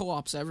here. There's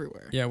co-ops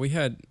everywhere. Yeah,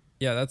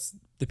 that's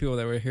the people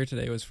that were here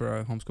today was for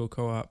a homeschool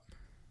co-op.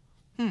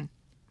 I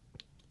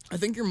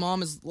think your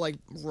mom is like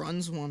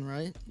runs one,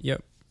 right?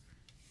 Yep.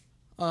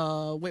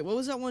 Wait, what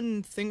was that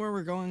one thing where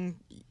we're going?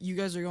 You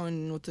guys are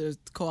going with the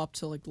co-op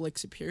to like Lake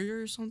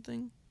Superior or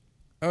something?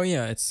 Oh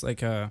yeah, it's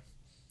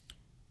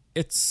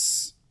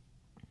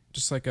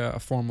just like a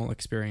formal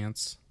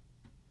experience.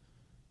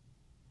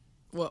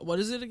 What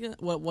is it again?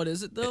 What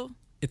is it though?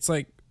 It's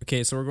like,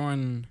 okay, so a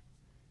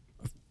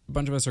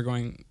bunch of us are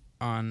going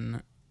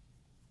on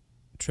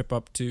a trip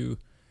up to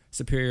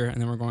Superior, and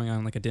then we're going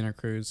on like a dinner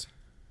cruise.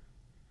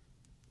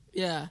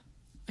 Yeah,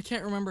 I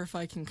can't remember if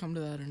I can come to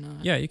that or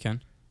not. Yeah, you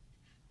can.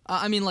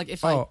 I mean, like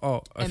if I'm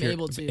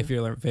able to. If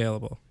you're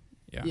available.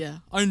 Yeah. Yeah,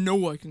 I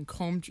know I can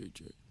come,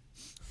 JJ.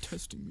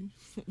 Testing me.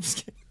 I'm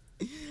just kidding.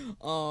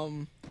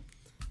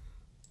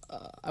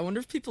 I wonder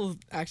if people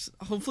actually.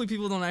 Hopefully,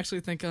 people don't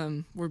actually think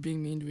we're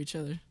being mean to each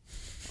other.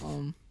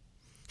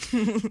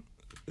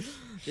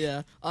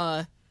 Yeah.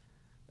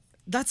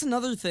 That's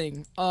another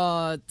thing.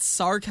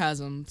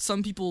 Sarcasm.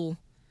 Some people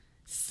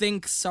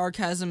think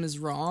sarcasm is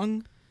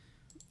wrong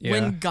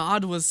when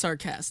God was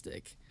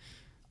sarcastic.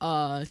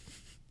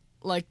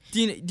 Like,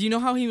 do you know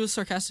how he was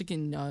sarcastic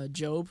in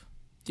Job?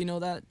 Do you know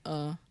that?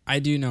 I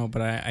do know,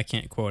 but I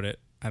can't quote it.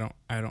 I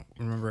don't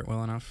remember it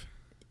well enough.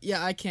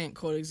 Yeah, I can't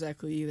quote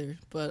exactly either,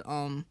 but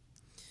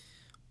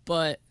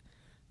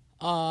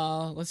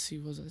let's see,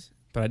 what was this?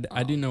 But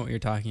I do know what you're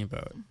talking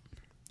about.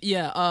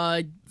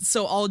 Yeah,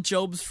 so all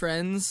Job's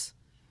friends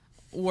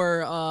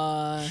were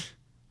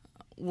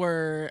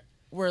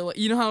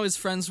you know how his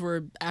friends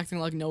were acting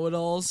like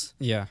know-it-alls?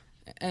 Yeah.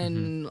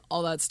 And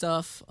all that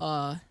stuff.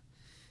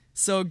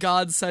 So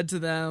God said to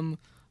them,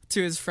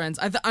 to his friends,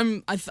 I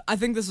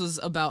think this was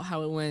about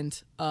how it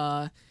went.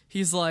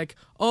 He's like,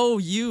 "Oh,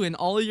 you and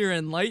all your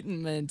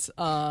enlightenment."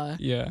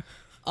 Yeah.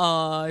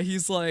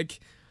 He's like,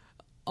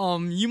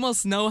 you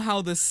must know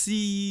how the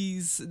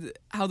seas,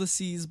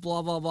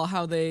 blah blah blah,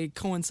 how they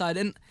coincide,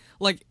 and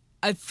like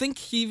I think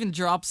he even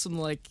dropped some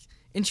like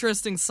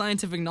interesting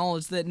scientific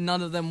knowledge that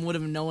none of them would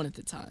have known at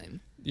the time.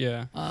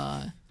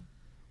 Yeah.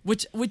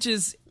 Which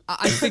is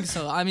I think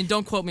so. I mean,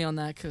 don't quote me on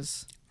that,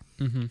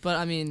 but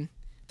I mean,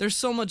 there's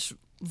so much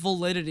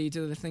validity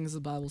to the things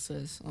the Bible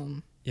says.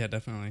 Yeah,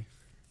 definitely.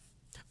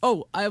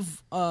 Oh, I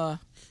have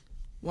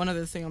one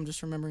other thing I'm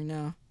just remembering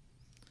now.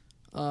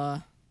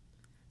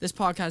 This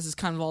podcast is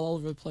kind of all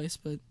over the place,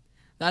 but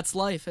that's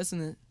life,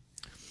 isn't it?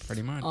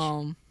 Pretty much.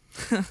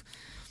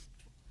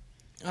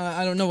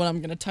 I don't know what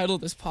I'm gonna title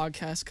this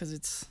podcast because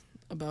it's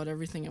about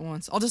everything at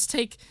once. I'll just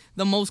take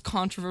the most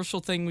controversial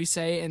thing we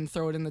say and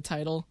throw it in the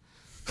title.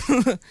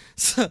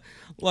 So,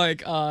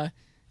 like,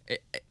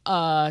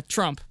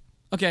 Trump.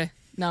 Okay,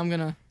 now I'm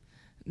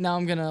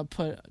gonna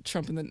put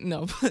Trump in the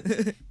no.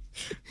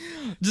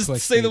 Just Clickbait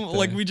say there.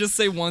 like we just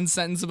say one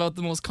sentence about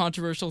the most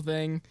controversial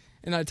thing,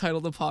 and I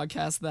title the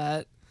podcast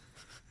that.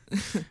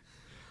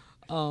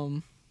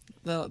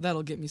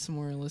 That'll get me some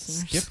more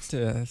listeners. Skip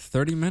to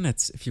 30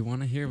 minutes if you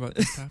want to hear about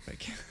this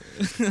topic.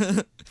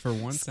 For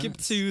one Skip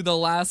sentence. to the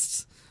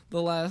last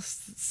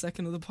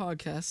second of the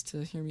podcast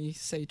to hear me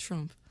say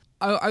Trump.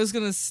 I was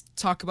gonna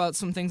talk about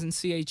some things in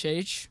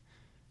CHH.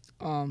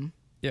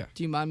 Yeah.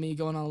 Do you mind me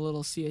going on a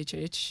little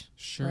CHH?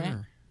 Sure. Right?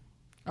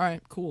 All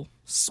right, cool.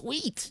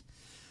 Sweet.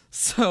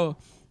 So,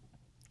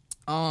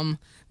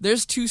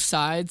 there's two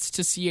sides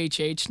to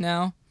CHH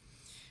now.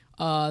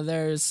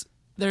 There's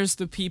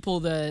the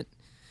people that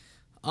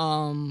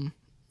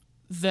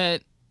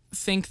that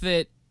think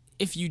that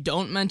if you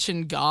don't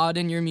mention God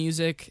in your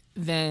music,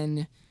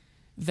 then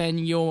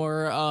you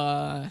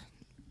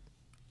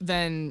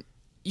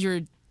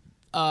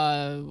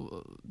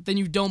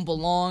don't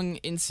belong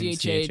in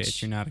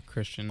CHH. You're not a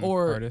Christian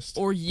or artist.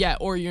 or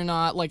you're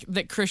not, like,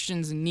 that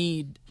Christians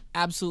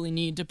absolutely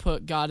need to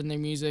put God in their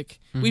music.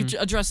 We've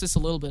addressed this a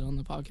little bit on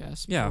the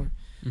podcast before.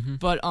 Yeah.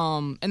 But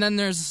and then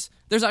there's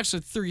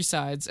actually three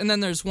sides, and then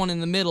there's one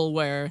in the middle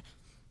where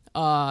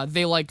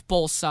they like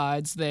both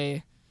sides.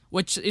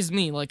 Which is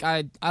me. Like,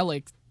 I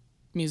like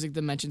music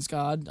that mentions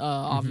God,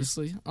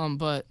 obviously.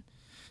 But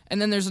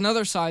and then there's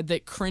another side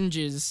that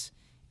cringes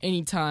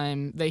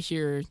anytime they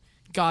hear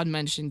God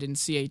mentioned in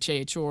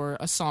CHH or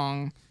a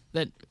song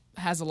that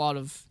has a lot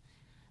of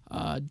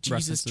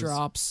Jesus References.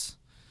 drops.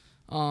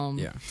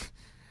 Yeah.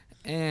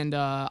 And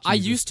I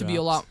Jesus used to be a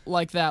drops. lot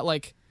like that.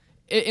 Like,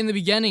 in the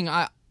beginning,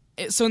 I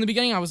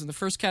was in the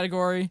first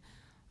category.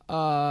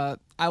 I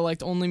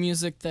liked only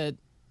music that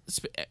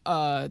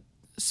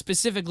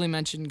specifically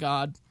mentioned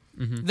God.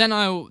 Then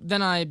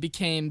I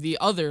became the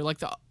other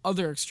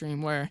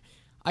extreme, where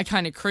I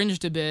kind of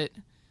cringed a bit,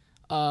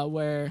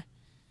 where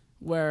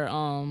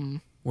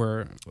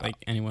like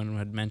anyone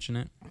would mention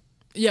it.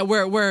 yeah,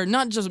 where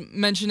not just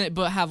mention it,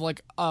 but have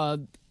like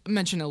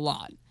mention it a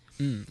lot.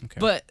 Okay.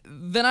 But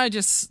then I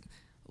just,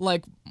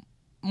 like,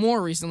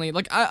 more recently,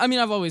 like, I mean,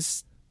 I've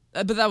always,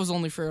 but that was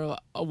only for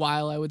a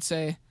while, I would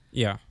say.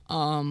 Yeah.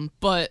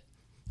 But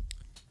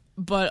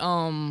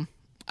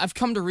I've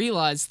come to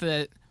realize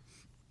that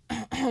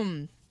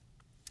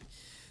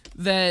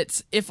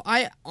that if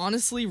I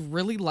honestly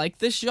really like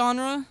this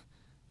genre,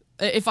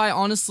 if I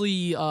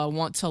honestly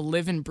want to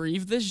live and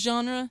breathe this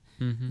genre,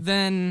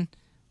 then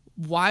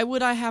why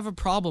would I have a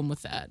problem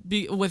with that?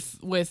 With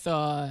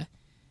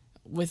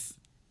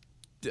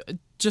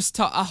just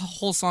a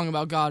whole song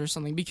about God or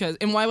something?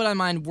 And why would I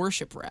mind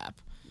worship rap?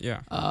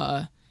 Yeah.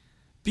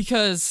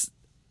 Because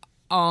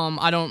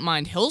I don't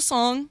mind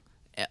Hillsong,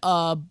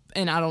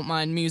 and I don't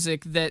mind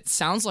music that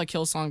sounds like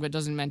Hillsong but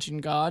doesn't mention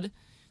God.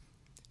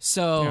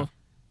 So,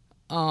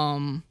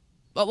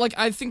 but, like,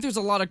 I think there's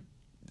a lot of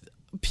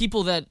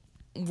people that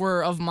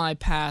were of my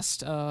past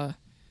that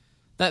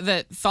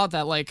thought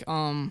that, like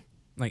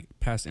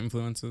past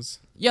influences.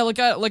 yeah, like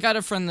I had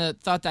a friend that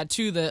thought that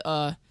too.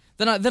 That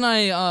then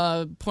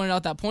I pointed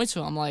out that point to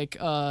him. I'm like,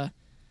 I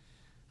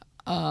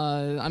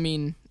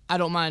mean, I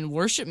don't mind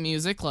worship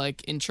music,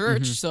 like, in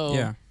church. So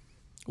Yeah.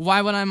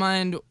 why would I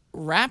mind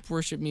rap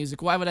worship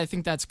music? Why would I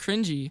think that's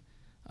cringy?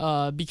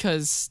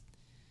 Because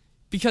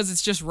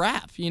it's just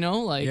rap, you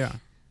know? Like, Yeah.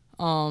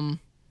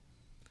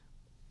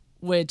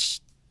 which,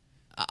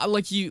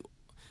 like, you,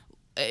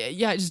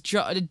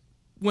 it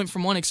went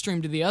from one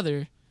extreme to the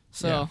other.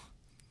 So,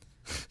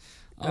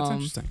 That's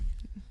interesting.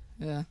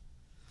 yeah.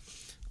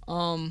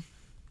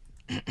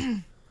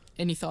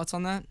 Any thoughts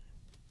on that?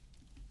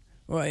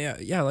 Well,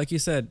 yeah. Like you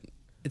said,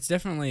 it's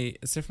definitely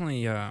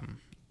an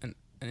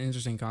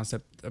interesting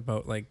concept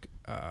about, like,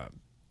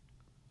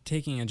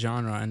 taking a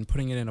genre and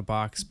putting it in a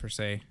box per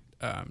se,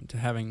 to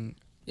having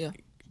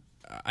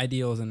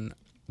ideals and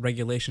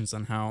regulations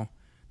on how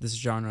this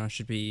genre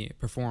should be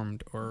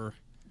performed or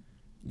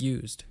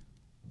used.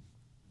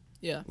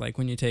 Yeah. Like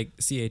when you take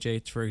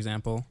CHH, for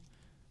example,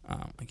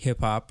 like hip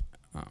hop,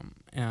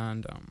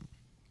 and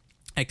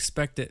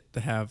expect it to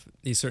have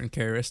these certain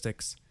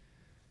characteristics,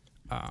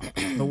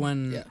 but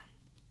when Yeah.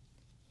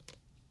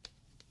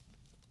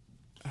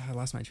 I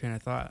lost my train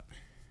of thought.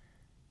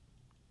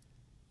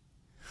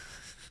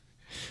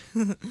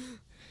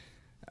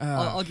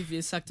 I'll give you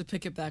a sec to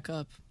pick it back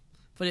up,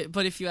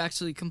 but if you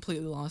actually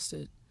completely lost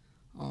it,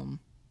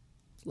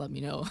 let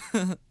me know.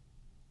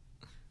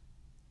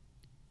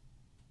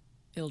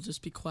 It'll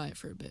just be quiet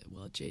for a bit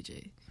while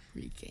JJ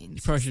regains.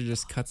 You probably should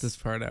just cut this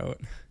part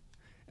out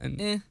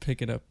and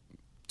pick it up.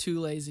 Too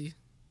lazy.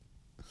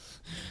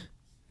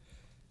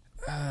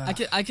 I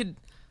could.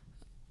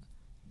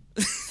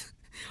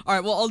 All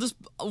right. Well,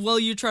 while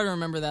you try to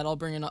remember that, I'll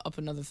bring up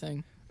another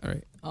thing. All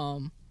right.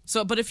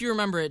 But if you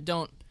remember it,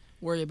 don't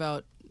worry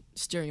about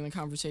steering the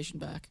conversation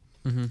back.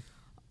 Mm-hmm.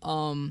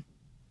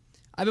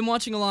 I've been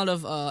watching a lot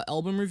of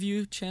album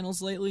review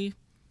channels lately.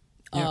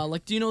 Yeah.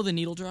 Like, do you know the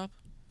Needle Drop?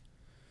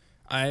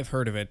 I've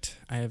heard of it.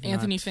 I have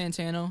Anthony not.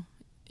 Fantano.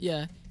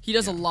 Yeah, he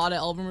does a lot of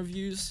album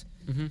reviews.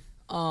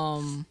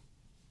 Mm-hmm.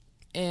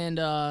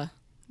 And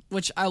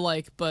which I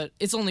like, but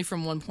it's only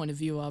from one point of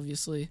view,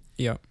 obviously.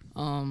 Yeah.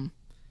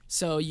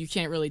 So you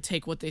can't really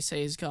take what they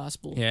say as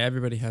gospel. Yeah,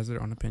 everybody has their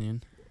own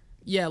opinion.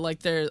 Yeah, like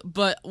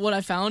but what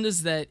I found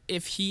is that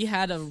if he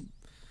had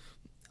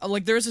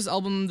there's this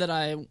album that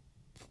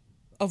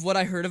of what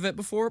I heard of it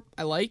before,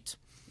 I liked.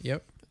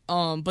 Yep.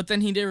 But then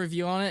he did a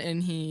review on it,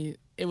 and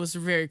it was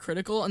very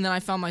critical, and then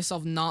I found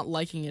myself not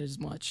liking it as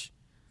much.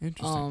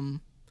 Interesting.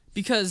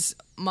 Because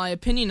my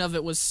opinion of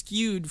it was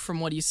skewed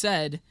from what he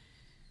said,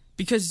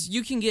 because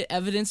you can get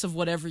evidence of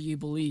whatever you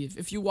believe.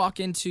 If you walk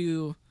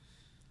into,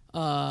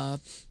 like,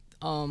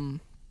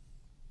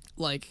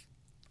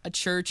 a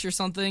church or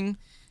something,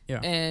 Yeah.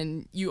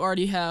 and you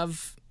already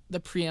have the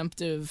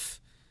preemptive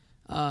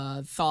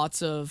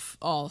thoughts of,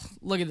 oh,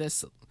 look at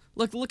this.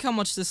 Look how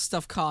much this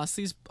stuff costs.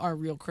 These aren't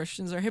real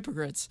Christians. They're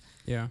hypocrites.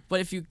 Yeah.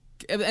 But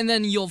and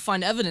then you'll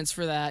find evidence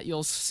for that.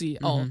 You'll see,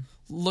 oh,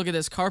 look at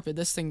this carpet.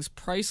 This thing's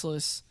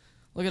priceless.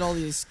 Look at all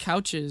these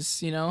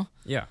couches, you know?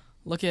 Yeah.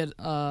 Look at,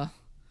 yeah,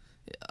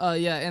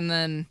 and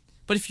then,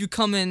 but if you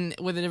come in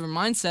with a different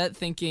mindset,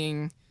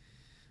 thinking,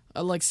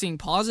 like seeing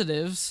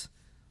positives,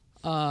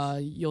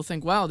 you'll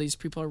think, wow, these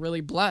people are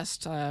really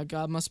blessed.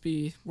 God must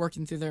be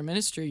working through their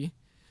ministry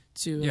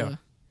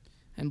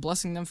and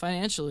blessing them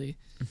financially.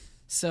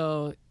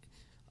 So,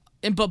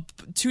 but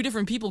two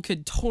different people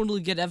could totally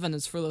get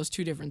evidence for those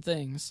two different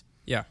things.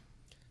 Yeah.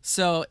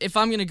 So if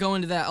I'm going to go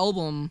into that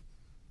album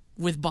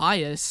with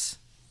bias,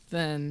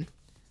 then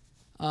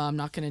I'm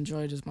not going to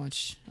enjoy it as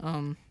much.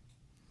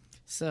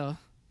 So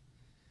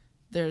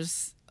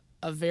there's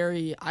a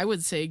very, I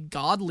would say,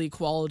 godly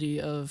quality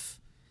of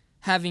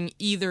having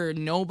either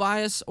no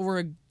bias or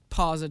a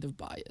positive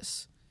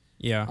bias.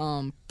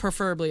 Yeah.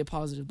 Preferably a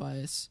positive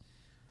bias.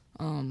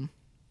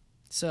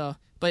 So,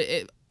 but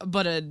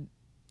a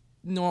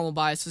normal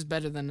bias is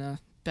better than a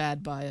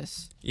bad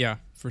bias. Yeah,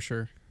 for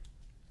sure.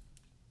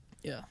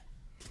 Yeah.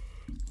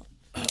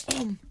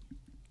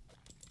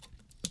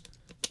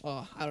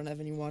 Oh, I don't have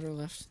any water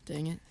left.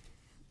 Dang it.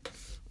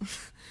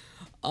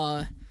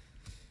 How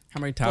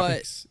many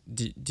topics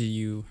do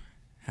you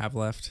have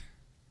left?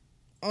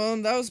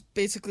 That was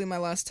basically my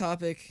last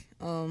topic.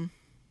 I mean,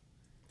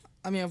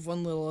 I have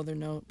one little other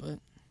note, but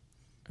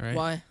All right.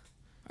 why?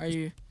 Are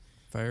you?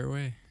 Fire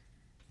away.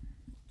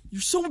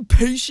 You're so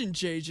impatient,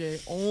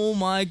 JJ. Oh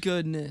my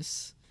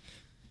goodness.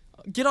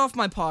 Get off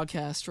my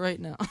podcast right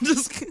now. I'm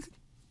just kidding.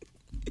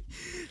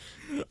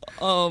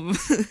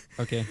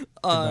 Okay.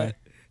 Goodbye.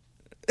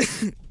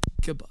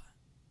 Goodbye.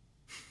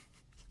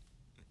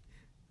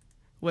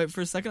 Wait,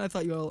 for a second I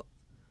thought you all...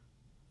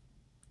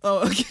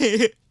 Oh,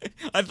 okay.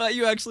 I thought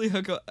you actually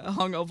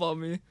hung up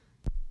on me.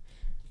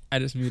 I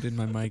just muted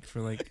my mic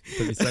for like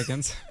 30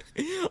 seconds.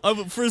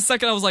 For a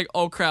second I was like,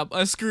 oh crap,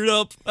 I screwed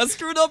up.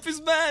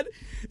 He's mad.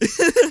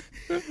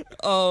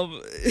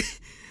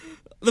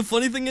 The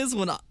funny thing is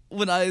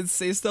when I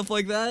say stuff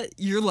like that,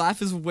 your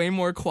laugh is way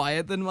more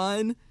quiet than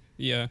mine.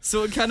 Yeah.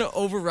 So it kind of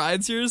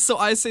overrides yours. So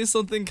I say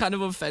something kind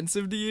of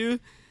offensive to you,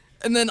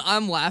 and then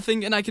I'm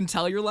laughing, and I can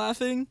tell you're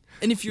laughing.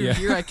 And if you're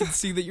here, I can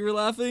see that you're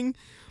laughing.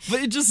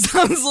 But it just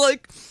sounds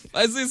like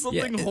I say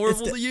something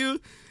horrible to you,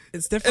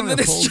 It's and definitely then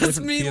a whole it's just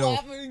different me feel.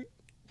 laughing.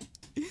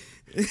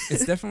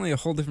 It's definitely a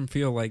whole different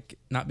feel, like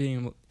not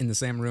being in the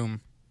same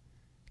room.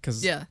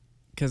 Because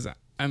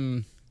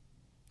when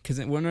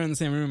we're in the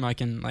same room, I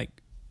can like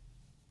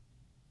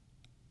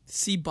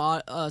see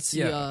like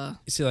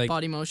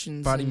body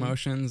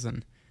motions,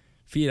 and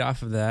feed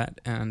off of that.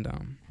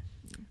 And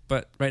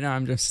but right now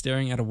I'm just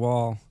staring at a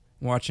wall,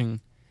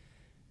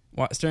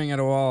 staring at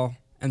a wall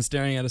and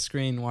staring at a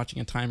screen, watching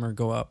a timer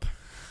go up.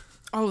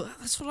 Oh,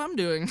 that's what I'm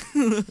doing.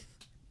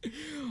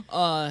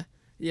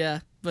 Yeah,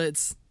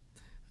 but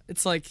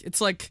it's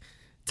like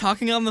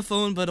talking on the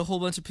phone, but a whole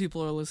bunch of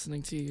people are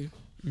listening to you.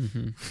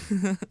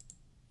 Mm-hmm.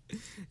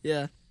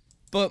 Yeah,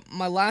 but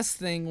my last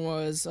thing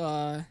was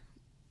the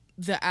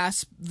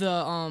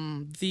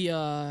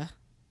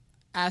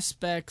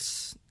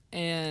aspects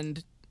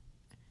and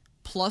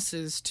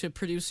pluses to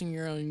producing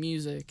your own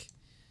music.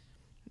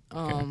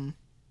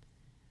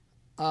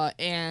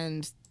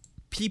 And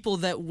people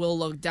that will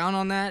look down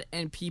on that,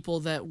 and people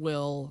that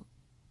will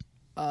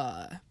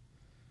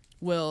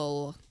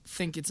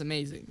think it's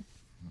amazing.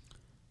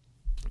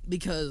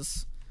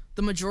 Because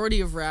the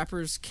majority of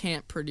rappers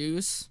can't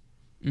produce.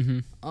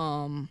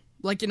 Mm-hmm.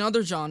 Like in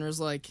other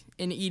genres, like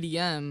in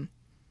EDM,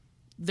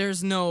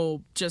 there's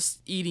no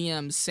just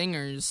EDM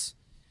singers.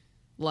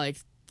 Like,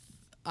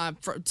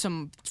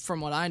 from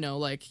what I know,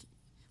 like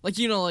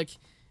you know, like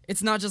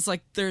it's not just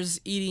like there's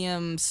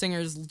EDM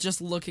singers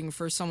just looking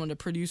for someone to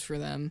produce for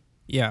them.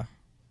 Yeah.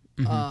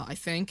 Mm-hmm. I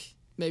think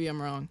maybe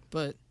I'm wrong,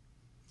 but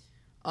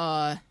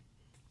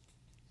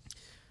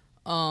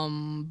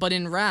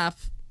in rap,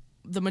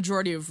 the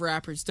majority of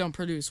rappers don't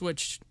produce,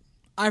 which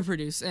I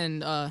produce,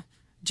 and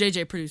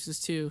JJ produces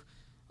too.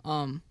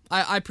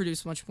 I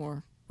produce much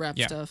more rap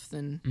Yeah. stuff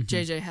than Mhm.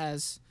 JJ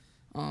has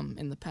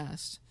in the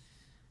past.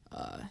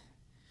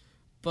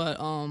 But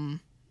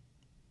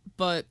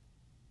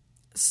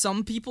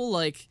some people,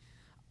 like,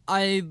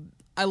 I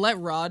let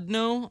Rod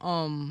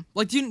know,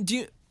 like, do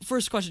you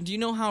first question, do you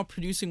know how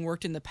producing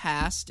worked in the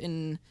past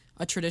in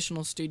a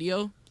traditional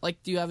studio?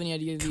 Like, do you have any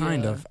idea?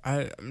 Kind of.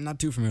 I'm not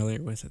too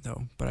familiar with it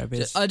though, but I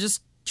basically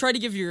just try to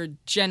give your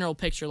general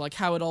picture, like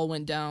how it all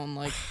went down,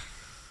 like.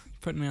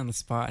 putting me on the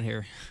spot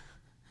here.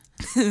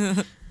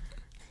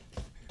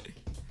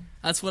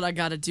 That's what I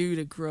gotta do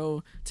to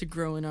grow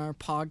in our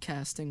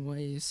podcasting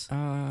ways.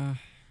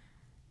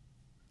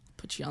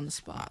 Put you on the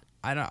spot.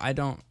 I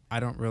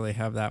don't really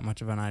have that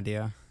much of an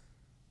idea.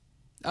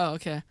 Oh,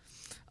 okay.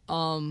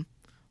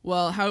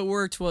 Well, how it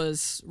worked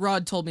was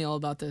Rod told me all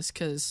about this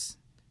because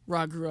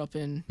Rod grew up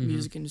in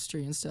music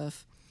industry and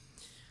stuff.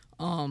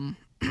 Rod,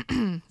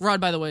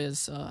 by the way,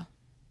 is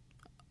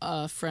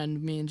a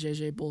friend. Me and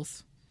JJ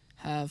both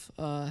have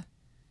a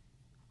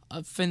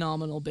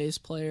phenomenal bass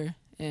player,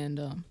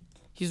 and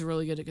he's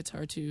really good at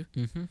guitar too.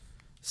 Mm-hmm.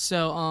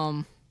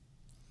 So,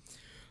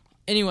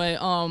 anyway,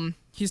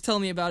 he's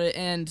telling me about it,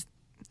 and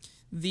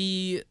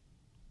the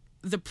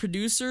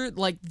producer,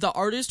 like, the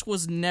artist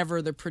was never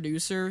the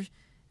producer,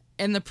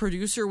 and the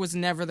producer was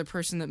never the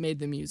person that made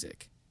the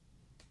music.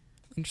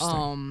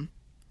 Interesting.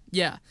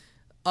 Yeah.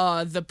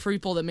 The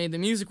people that made the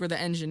music were the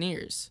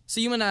engineers. So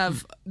you would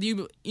have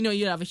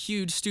you'd have a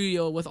huge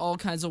studio with all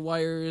kinds of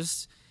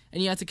wires,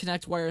 and you had to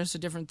connect wires to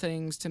different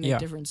things to make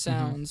different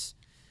sounds.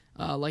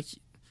 Like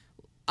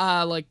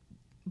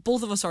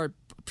both of us are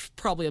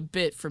probably a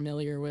bit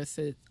familiar with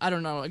it. I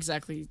don't know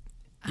exactly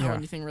how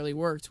anything really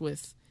worked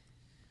with.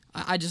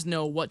 I just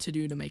know what to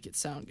do to make it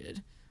sound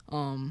good.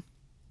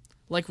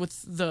 Like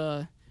with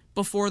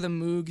before the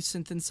Moog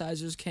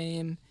synthesizers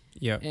came.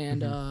 Yeah.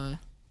 And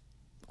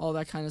all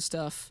that kind of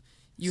stuff.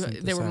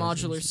 They were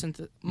modular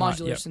synthesizers.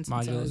 Modular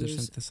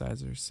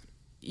synthesizers.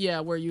 Yeah,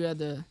 where you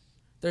had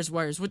there's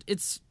wires.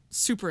 It's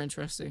super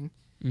interesting.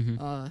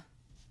 Mm-hmm.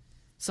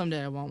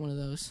 Someday I want one of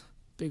those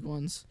big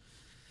ones.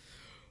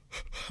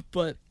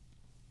 But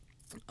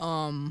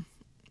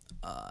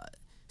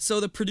so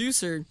the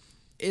producer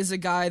is a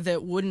guy that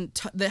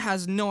that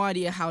has no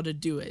idea how to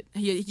do it.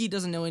 He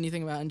doesn't know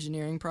anything about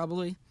engineering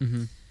probably.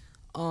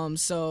 Mm-hmm.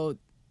 So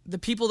the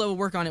people that would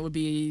work on it would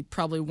be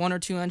probably one or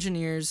two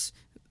engineers,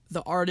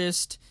 the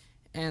artist,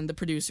 and the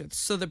producer.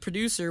 So the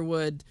producer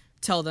would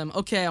tell them,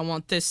 okay, I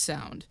want this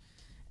sound.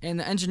 And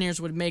the engineers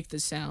would make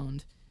the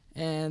sound.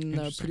 And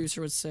the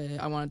producer would say,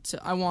 I want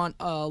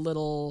a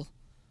little...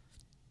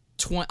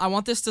 I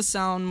want this to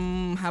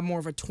have more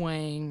of a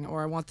twang,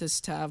 or I want this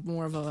to have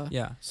more of a...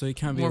 Yeah, so you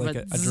kind of be like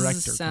a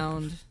director.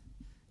 Sound. Kind of.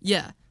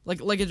 Yeah,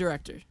 like a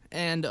director.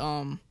 And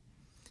I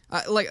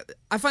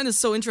find this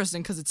so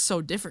interesting because it's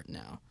so different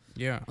now.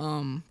 Yeah.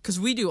 Because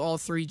we do all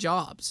three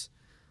jobs,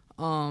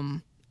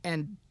 and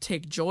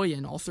take joy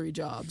in all three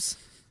jobs.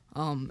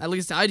 At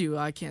least I do.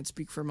 I can't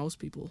speak for most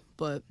people,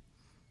 but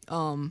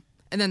and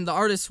then the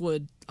artist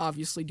would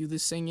obviously do the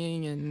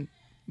singing and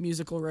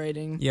musical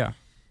writing. Yeah.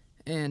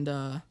 And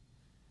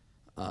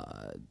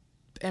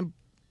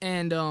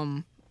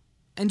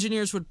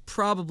engineers would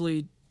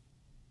probably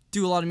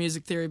do a lot of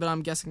music theory, but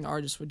I'm guessing the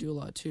artist would do a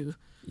lot too.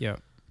 Yeah.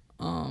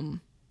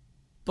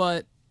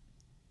 But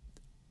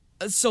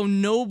so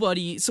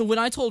when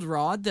I told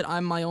Rod that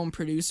I'm my own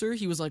producer,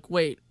 he was like,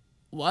 "Wait,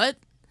 what?"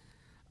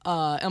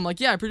 I'm like,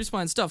 "Yeah, I produce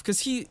my own stuff,"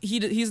 because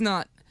he's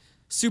not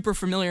super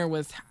familiar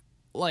with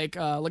like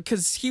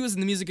because he was in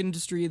the music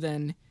industry,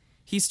 then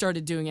he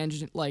started doing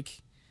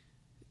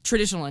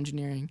traditional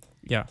engineering.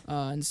 Yeah.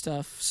 And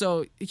stuff.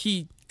 So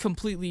he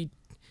completely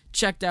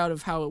checked out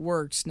of how it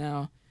works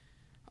now.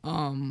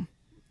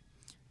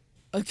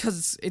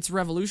 Because it's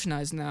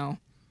revolutionized now.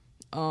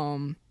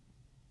 And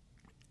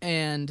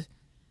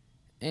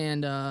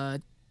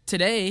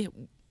today,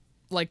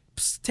 like,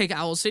 take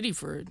Owl City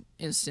for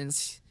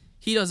instance,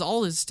 he does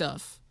all his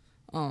stuff.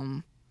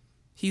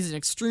 He's an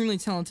extremely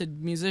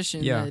talented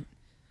musician. Yeah. That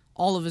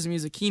all of his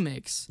music he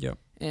makes. Yep.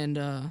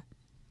 And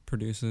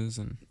produces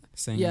and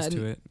sings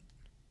to it.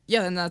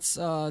 Yeah, and that's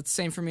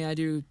same for me.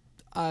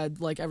 I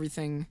like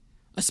everything,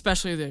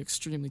 especially the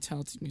extremely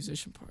talented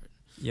musician part.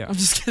 Yeah. I'm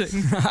just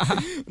kidding.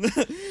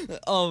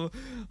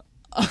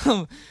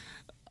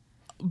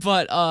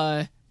 But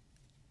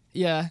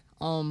yeah.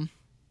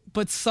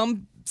 But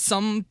some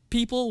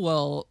people,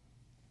 well,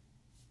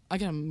 I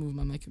gotta move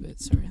my mic a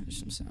bit. Sorry, there's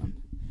some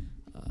sound.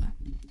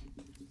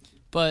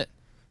 But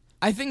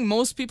I think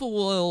most people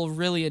will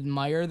really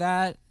admire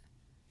that.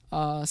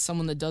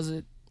 Someone that does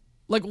it.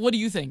 Like, what do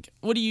you think?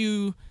 What do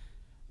you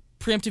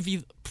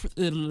preemptively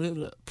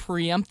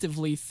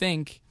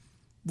think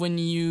when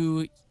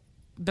you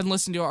been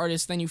listening to an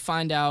artist, then you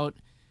find out,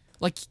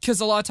 like,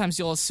 because a lot of times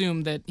you'll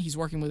assume that he's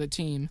working with a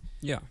team.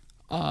 Yeah.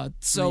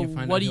 So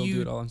what do you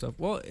do it all himself?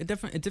 Well, it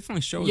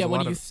definitely shows Yeah, a what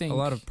lot do you of think? a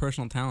lot of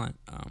personal talent.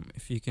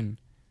 If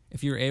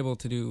you're able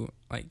to do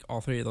like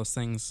all three of those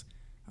things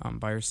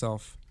by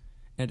yourself,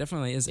 and it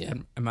definitely is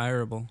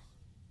admirable.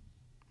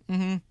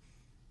 Mm-hmm.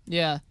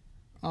 Yeah.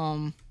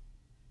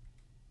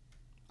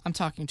 I'm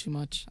talking too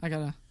much. I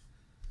gotta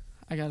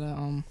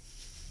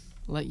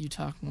let you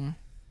talk more.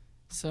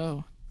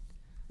 So,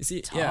 You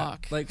see, talk. yeah,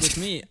 like with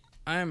me,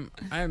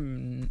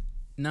 I'm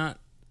not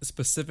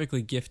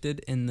specifically gifted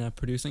in the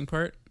producing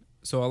part.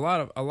 So a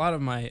lot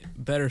of my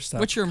better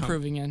stuff, which you're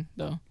improving in,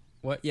 though.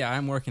 What? Yeah,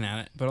 I'm working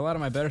at it. But a lot of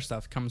my better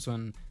stuff comes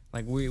when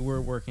like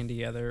we're working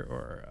together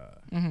or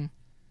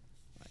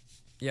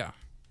yeah.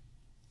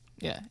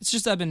 Yeah, it's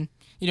just I've been,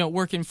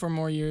 working for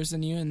more years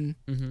than you, and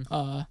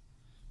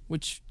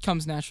which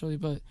comes naturally.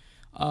 But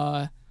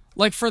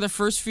like for the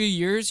first few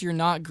years, you're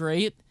not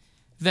great.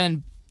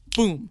 Then,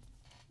 boom,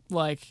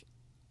 like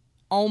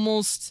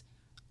almost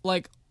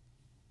like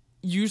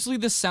usually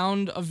the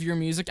sound of your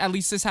music. At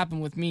least this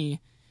happened with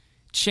me.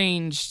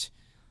 Changes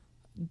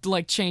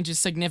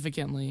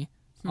significantly.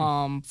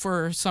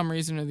 For some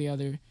reason or the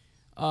other.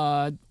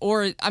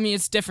 Or I mean,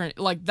 it's different.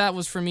 Like that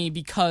was for me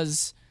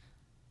because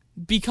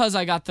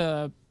I got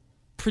the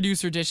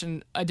producer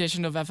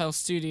edition of FL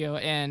Studio,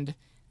 and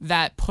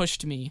that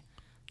pushed me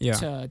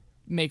to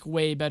make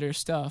way better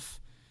stuff.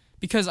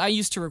 Because I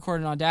used to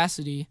record in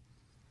Audacity,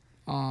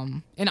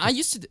 and I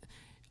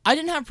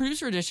didn't have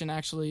producer edition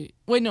actually.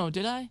 Wait, no,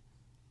 did I?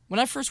 When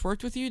I first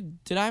worked with you,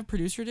 did I have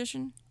producer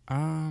edition?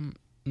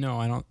 No,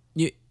 I don't.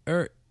 You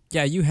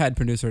had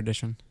producer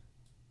edition.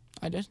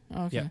 I did.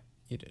 Oh, okay. Yeah,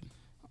 you did.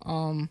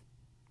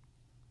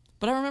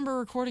 But I remember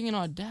recording in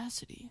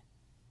Audacity.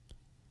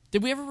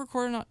 Did we ever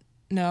record in?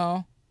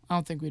 No, I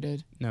don't think we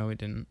did. No, we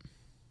didn't.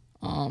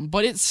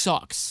 But it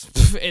sucks.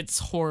 It's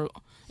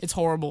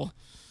horrible.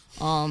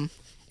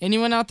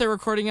 Anyone out there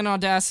recording in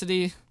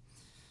Audacity?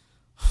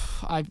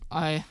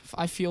 I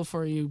feel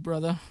for you,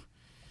 brother.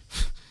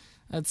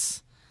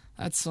 That's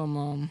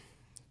some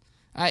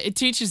it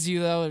teaches you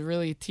though. It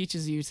really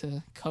teaches you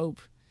to cope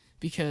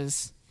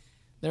because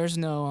there's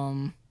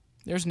no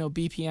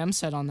BPM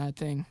set on that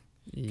thing.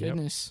 Yep.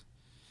 Goodness.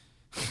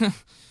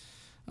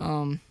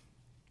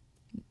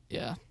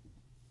 Yeah.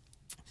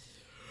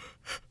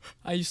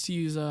 I used to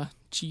use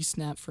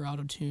G-Snap for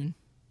auto-tune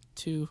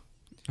too.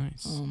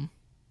 Nice. Do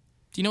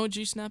you know what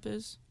G-Snap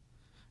is?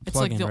 It's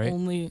Plugin, like the right?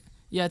 only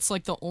it's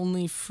like the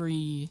only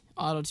free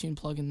auto-tune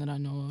plugin that I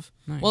know of.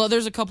 Nice. Well,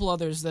 there's a couple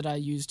others that I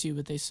use too,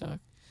 but they suck.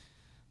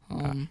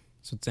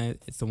 So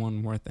it's the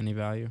one worth any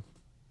value.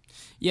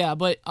 Yeah,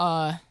 but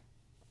I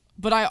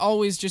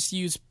always just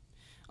use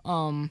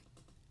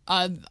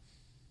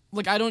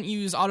like I don't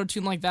use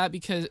autotune like that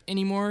because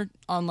anymore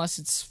unless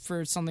it's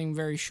for something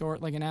very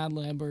short like an ad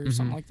lib or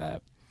something like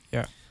that.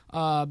 Yeah.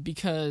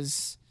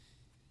 Because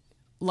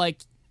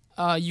like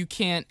you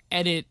can't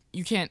edit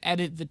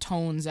the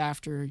tones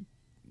after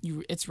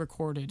it's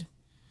recorded.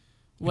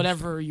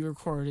 Whatever you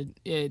recorded,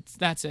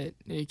 that's it.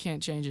 You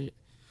can't change it.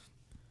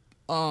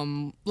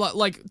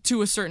 Like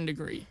to a certain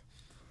degree.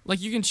 Like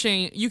you can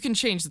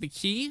change the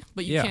key,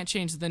 but you can't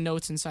change the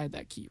notes inside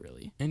that key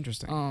really.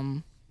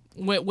 Interesting.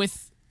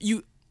 With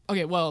you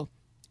okay, well,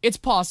 it's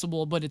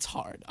possible, but it's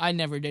hard. I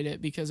never did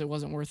it because it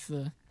wasn't worth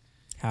the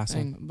Hassle.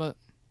 thing. But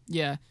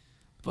yeah.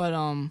 But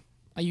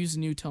I use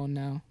Newtone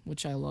now,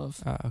 which I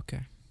love.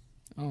 Okay.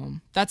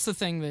 That's the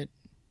thing that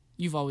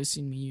you've always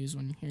seen me use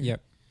when you're here.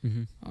 Yep.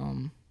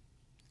 Mm-hmm.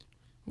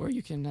 Where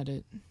you can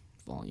edit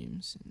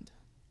volumes and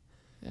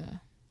yeah.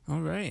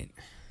 All right.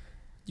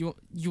 You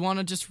want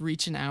to just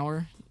reach an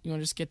hour? You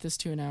want to just get this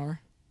to an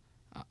hour?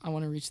 I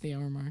want to reach the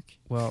hour mark.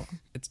 Well,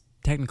 it's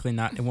technically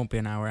not. It won't be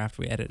an hour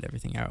after we edit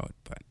everything out,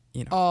 but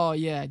you know. Oh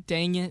yeah,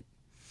 dang it!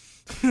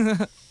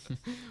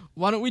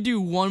 Why don't we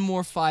do one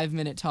more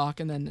 5-minute talk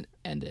and then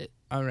end it?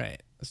 All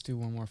right, let's do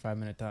one more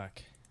 5-minute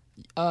talk.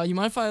 You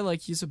mind if I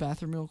use the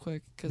bathroom real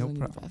quick? Because No I need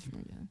problem. the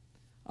bathroom again.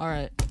 All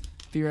right,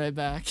 be right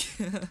back.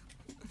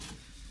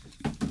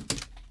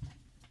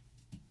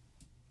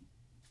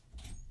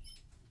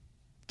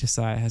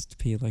 Josiah has to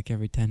pee like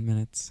every 10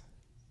 minutes.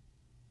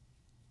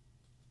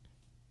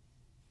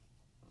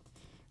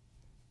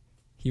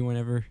 He won't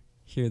ever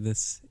hear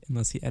this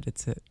unless he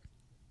edits it.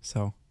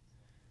 So,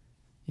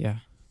 yeah.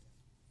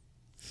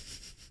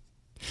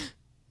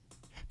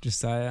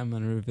 Josiah, I'm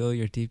going to reveal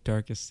your deep,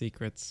 darkest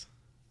secrets.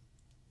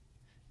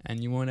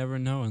 And you won't ever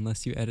know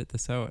unless you edit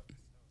this out.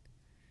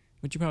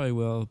 Which you probably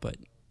will, but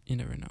you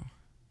never know.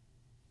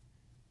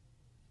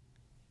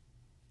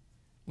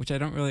 Which I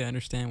don't really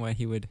understand why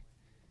he would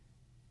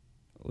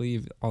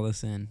leave all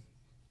this in.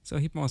 So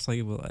he most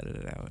likely will edit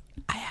it out.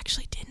 I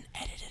actually didn't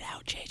edit it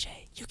out, JJ.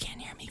 You can't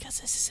hear me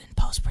because this is in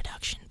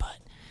post-production, but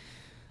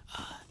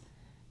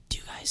do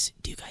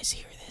you guys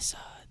hear this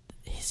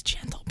his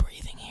gentle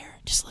breathing here?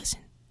 Just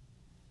listen.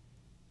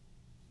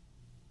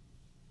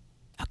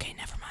 Okay,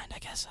 never mind. I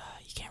guess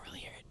you can't really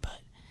hear it, but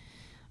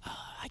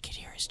I could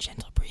hear his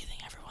gentle breathing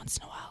every once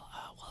in a while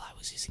I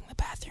was using the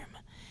bathroom,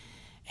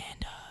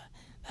 and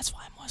that's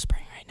why I'm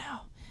whispering right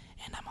now.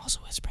 And I'm also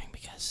whispering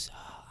because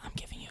I'm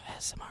giving you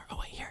ASMR. Oh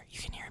wait, here, you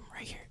can hear him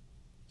right here.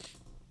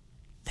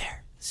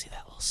 There, see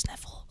that little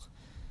sniffle?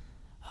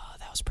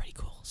 That was pretty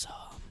cool. So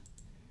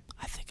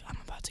I think I'm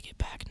about to get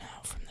back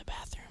now from the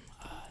bathroom.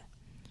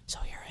 So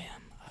here I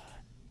am,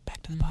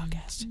 back to the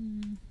podcast.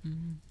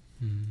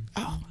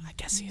 Oh, I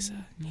guess he's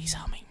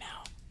humming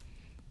now.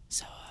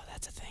 So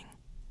that's a thing.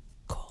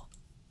 Cool.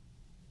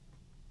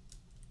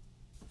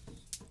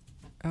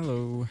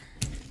 Hello.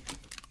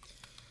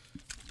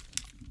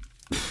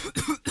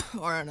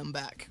 All right, I'm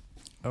back.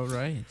 All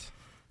right.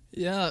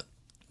 Yeah.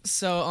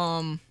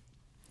 So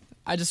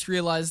I just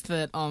realized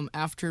that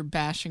after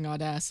bashing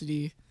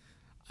Audacity,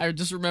 I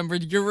just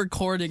remembered you're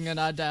recording in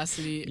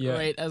Audacity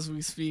right as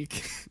we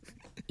speak.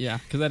 Yeah,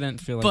 because I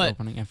didn't feel like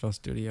opening FL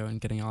Studio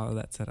and getting all of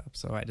that set up,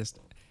 so I just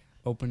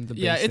opened the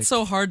basic. Yeah, it's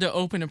so hard to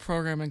open a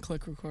program and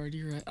click record.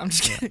 You're right. I'm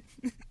just kidding.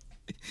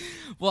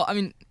 Well, I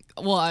mean,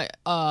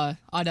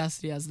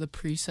 Audacity has the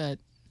preset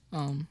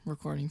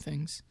recording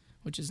things,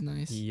 which is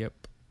nice.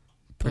 Yep.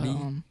 Pretty.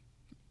 But,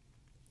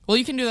 well,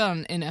 you can do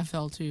that in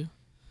FL too.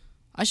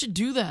 I should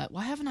do that.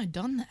 Why haven't I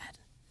done that?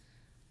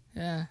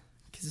 Yeah,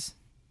 because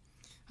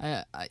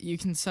you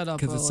can set up.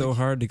 Because it's so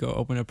hard to go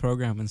open a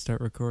program and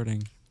start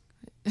recording.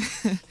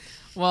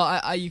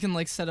 Well, you can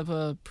like set up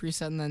a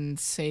preset and then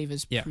save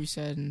as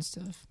preset and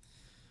stuff.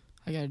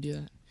 I gotta do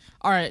that.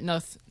 All right,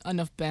 enough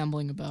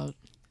bambling about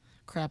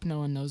crap no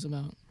one knows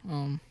about.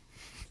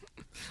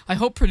 I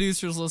hope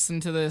producers listen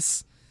to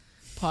this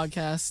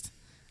podcast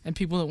and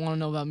people that want to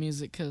know about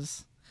music,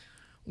 because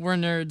we're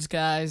nerds,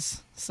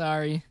 guys.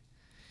 Sorry,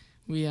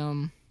 we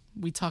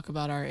talk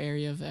about our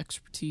area of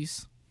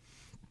expertise.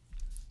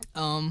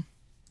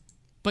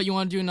 But you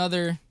want to do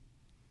another?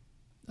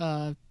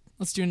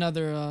 Let's do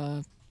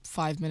another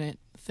 5-minute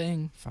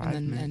thing and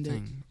then end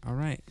it. All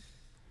right.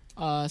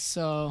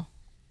 So,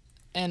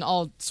 and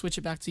I'll switch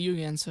it back to you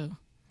again. So,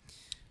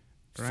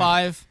 Right.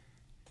 5,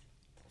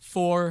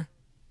 4,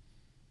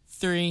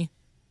 3,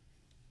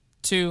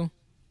 2,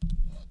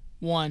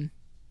 1.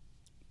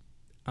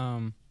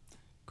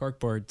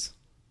 Corkboards.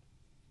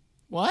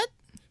 What?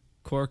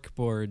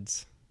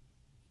 Corkboards.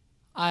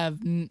 I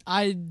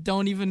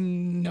don't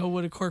even know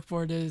what a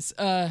corkboard is.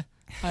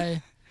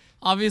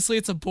 Obviously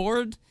it's a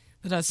board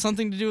that has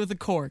something to do with a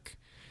cork.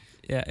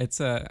 Yeah, it's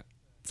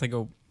like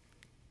a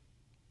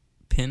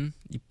pin.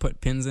 You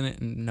put pins in it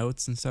and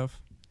notes and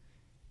stuff.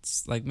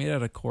 It's like made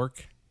out of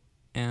cork,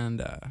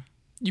 and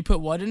You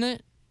put what in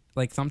it?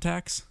 like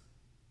thumbtacks.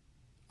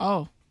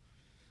 Oh.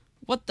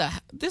 What the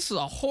this is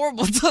a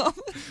horrible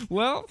topic.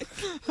 Well,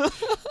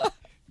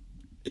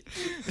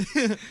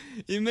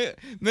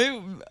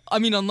 I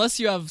mean, unless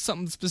you have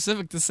something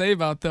specific to say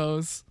about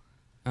those.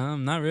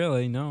 not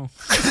really. No.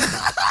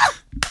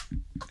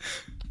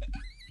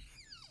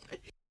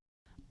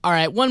 All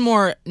right, one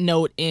more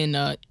note in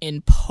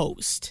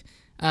post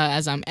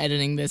as I'm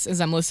editing this, as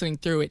I'm listening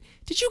through it.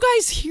 Did you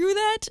guys hear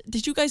that?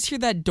 Did you guys hear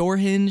that door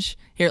hinge?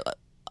 Here,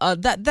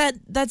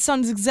 that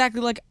sounds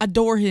exactly like a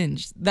door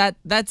hinge.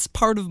 That's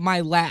part of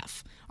my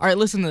laugh. All right,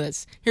 listen to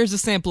this. Here's a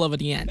sample of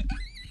it again.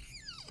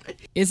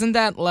 Isn't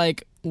that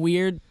like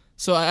weird?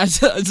 So I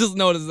just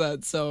noticed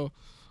that. So,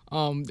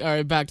 all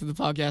right, back to the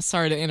podcast.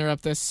 Sorry to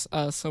interrupt this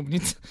so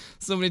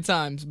many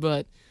times,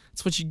 but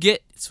it's what you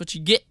get. It's what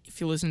you get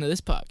if you listen to this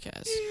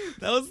podcast.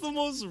 That was the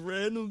most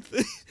random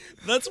thing.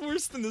 That's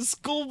worse than the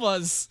school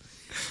bus.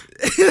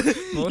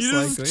 Most you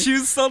just likely.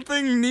 choose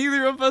something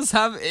neither of us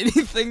have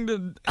anything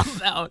to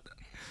about.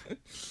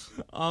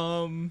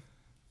 Well,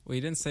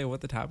 you didn't say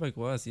what the topic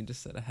was. You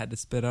just said I had to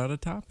spit out a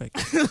topic.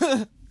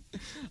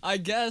 I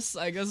guess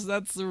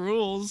that's the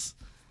rules.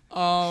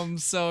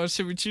 So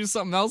should we choose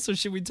something else, or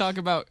should we talk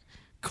about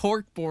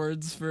cork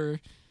boards for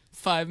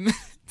 5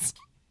 minutes?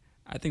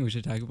 I think we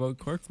should talk about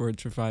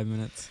corkboards for 5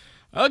 minutes.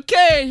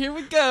 Okay, here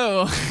we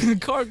go.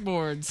 Cork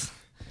boards.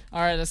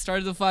 All right, I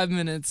started the 5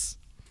 minutes.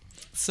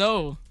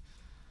 So,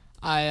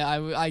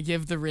 I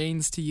give the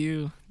reins to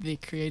you, the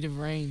creative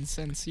reins,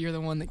 since you're the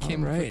one that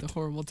came up with the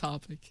horrible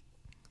topic.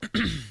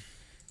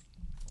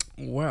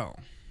 Well,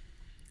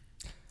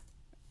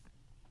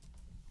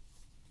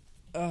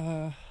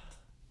 they're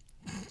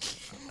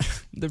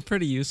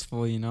pretty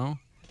useful, you know.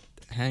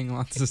 Hang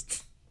lots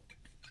of.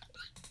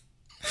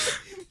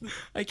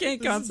 I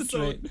can't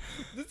concentrate.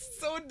 This is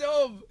so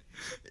dumb.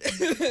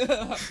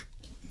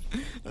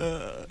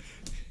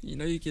 You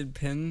know, you can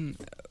pin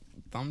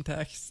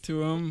thumbtacks to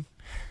them,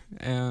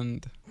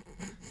 and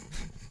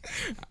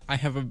I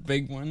have a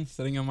big one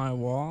sitting on my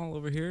wall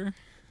over here.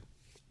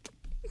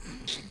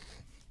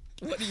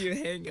 What do you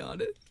hang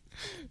on it?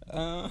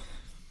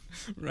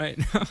 Right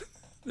now,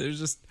 there's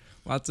just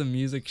lots of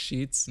music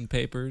sheets and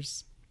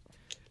papers.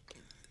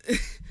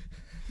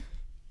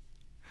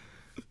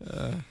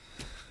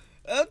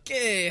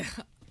 Okay,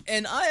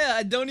 and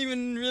I don't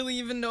even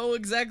really know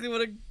exactly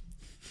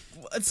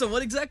what's it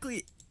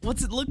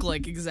look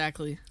like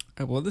exactly?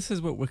 Well, this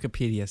is what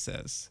Wikipedia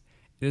says.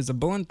 It is a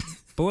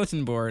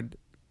bulletin board,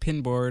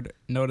 pin board,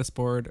 notice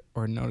board,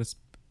 or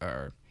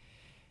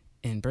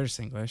in British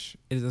English,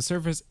 it is a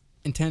surface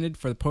intended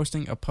for the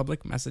posting of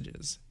public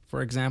messages.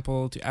 For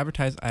example, to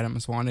advertise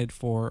items wanted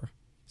for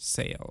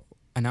sale,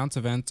 announce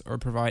events, or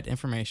provide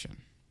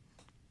information.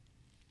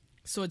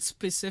 So it's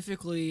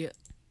specifically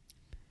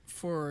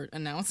for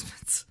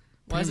announcements?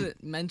 Why does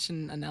it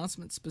mention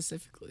announcements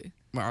specifically?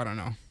 Well, I don't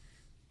know.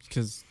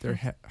 Because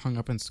they're hung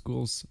up in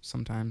schools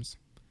sometimes.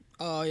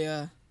 Oh,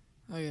 yeah.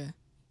 Okay.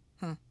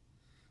 Huh.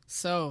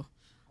 So,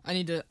 I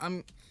need to.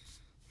 I'm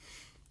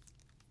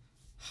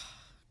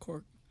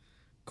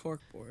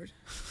corkboard.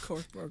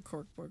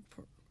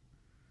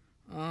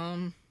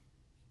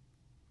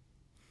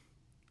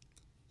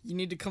 You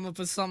need to come up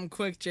with something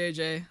quick,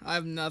 JJ. I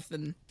have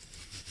nothing.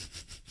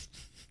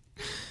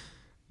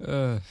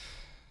 Hey,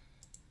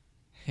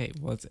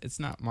 well, it's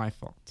not my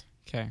fault.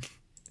 Okay.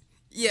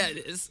 Yeah,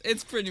 it is.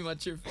 It's pretty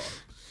much your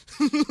fault.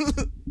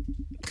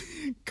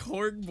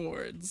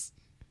 Corkboards.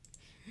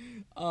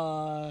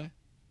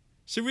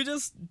 Should we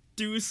just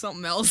do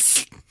something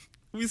else?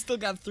 We still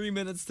got 3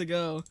 minutes to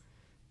go.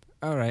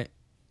 All right.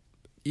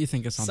 You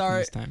think of something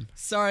this time.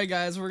 Sorry,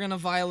 guys. We're gonna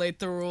violate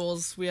the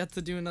rules. We have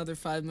to do another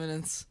 5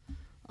 minutes.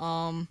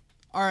 All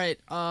right.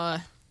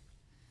 5.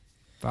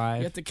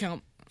 You have to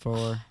count.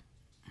 4.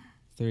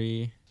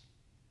 3.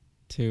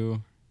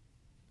 2.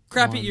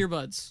 Crappy 1.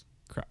 earbuds.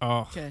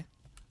 Oh. Okay.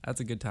 That's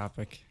a good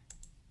topic.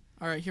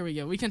 All right. Here we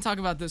go. We can talk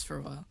about this for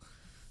a while.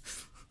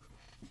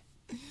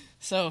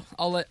 So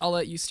I'll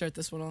let you start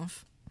this one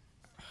off.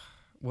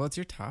 Well, it's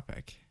your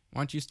topic. Why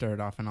don't you start it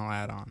off and I'll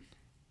add on.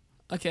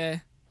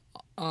 Okay.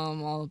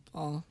 I'll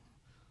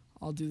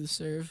do the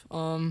serve.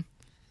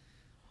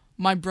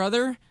 My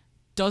brother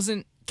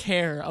doesn't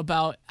care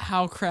about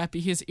how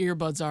crappy his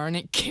earbuds are, and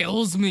it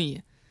kills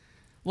me.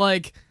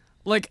 Like,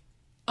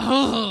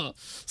 ugh.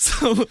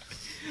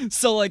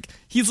 So like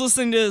he's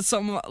listening to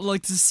some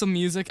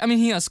music. I mean,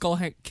 he has Skull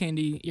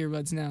Candy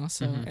earbuds now,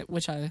 so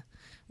which I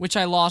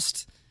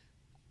lost.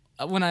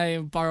 When I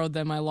borrowed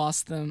them, I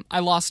lost them. I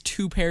lost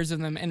 2 pairs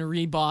of them and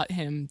rebought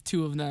him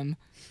 2 of them.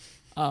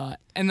 And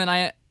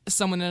then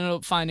someone ended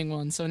up finding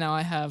one, so now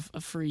I have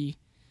a free.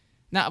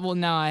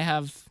 Now I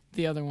have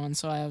the other one,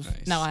 so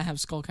now I have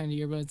Skull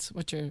Candy earbuds,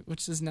 which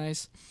is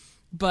nice.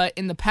 But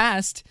in the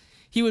past,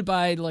 he would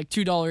buy like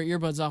 $2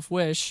 earbuds off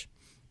Wish.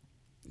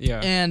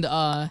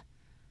 Yeah.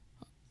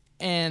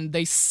 And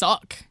they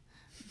suck.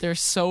 They're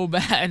so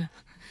bad,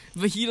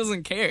 but he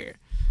doesn't care.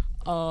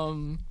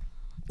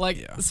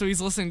 So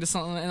he's listening to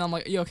something, and I'm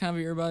like, yo, can I have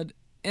your earbud?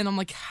 And I'm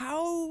like,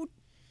 how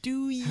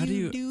do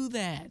you do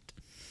that?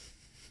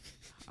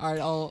 All right,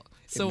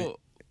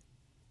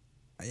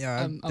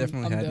 I've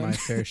definitely had my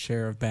fair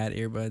share of bad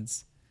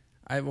earbuds.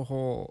 I have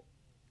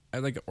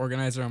like an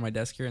organizer on my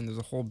desk here, and there's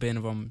a whole bin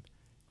of them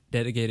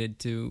dedicated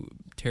to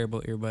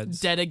terrible earbuds.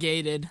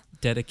 Dedicated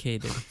to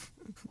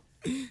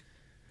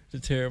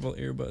terrible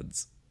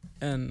earbuds.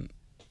 And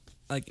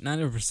like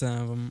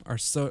 90% of them are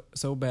so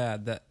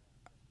bad that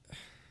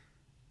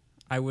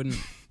I wouldn't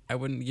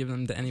give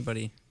them to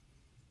anybody.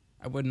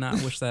 I would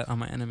not wish that on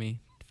my enemy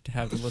to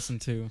have to listen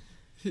to.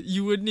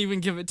 You wouldn't even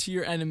give it to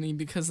your enemy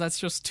because that's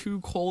just too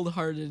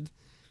cold-hearted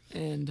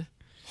and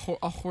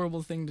a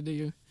horrible thing to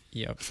do.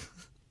 Yep.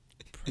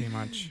 Pretty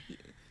much.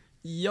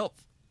 Yep.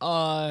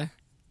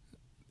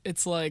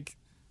 It's like,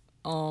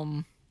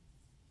 I'm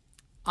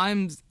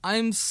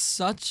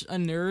such a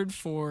nerd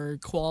for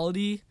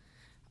quality.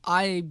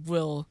 I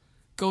will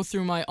go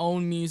through my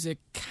own music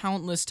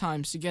countless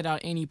times to get out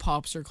any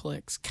pops or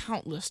clicks.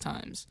 Countless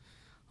times.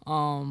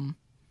 And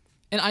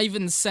I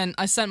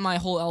sent my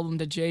whole album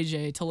to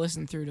JJ to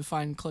listen through to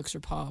find clicks or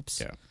pops.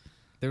 Yeah.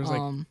 There was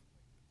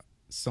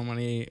so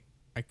many,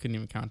 I couldn't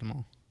even count them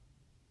all.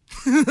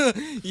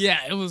 Yeah,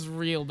 it was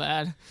real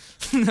bad.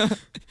 Wait,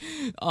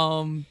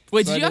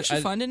 did you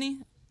actually find any?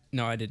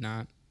 No, I did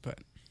not, but...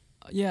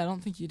 Yeah, I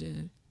don't think you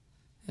did.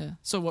 Yeah.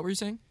 So what were you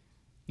saying?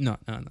 No.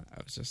 I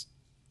was just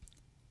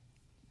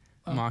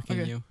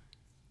mocking you.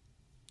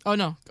 Oh,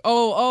 no.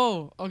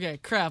 Oh, okay.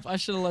 Crap. I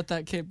should have let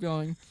that keep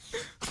going.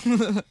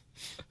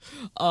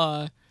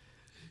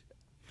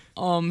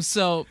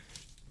 So,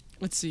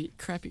 let's see.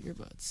 Crappy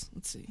earbuds.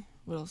 Let's see.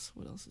 What else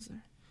is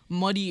there?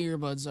 Muddy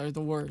earbuds are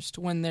the worst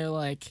when they're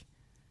like,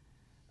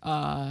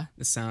 the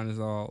sound is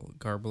all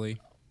garbly.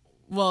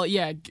 Well,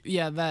 yeah,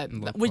 that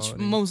which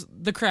quality.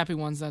 the crappy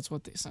ones, that's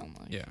what they sound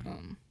like. Yeah.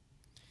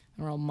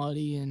 They're all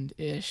muddy and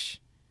ish.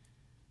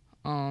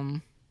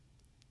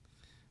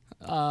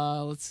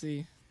 Let's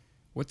see.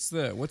 What's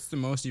the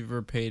most you've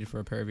ever paid for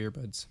a pair of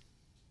earbuds?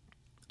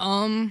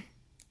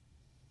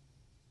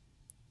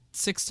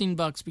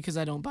 $16 because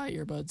I don't buy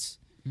earbuds.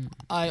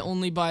 I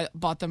only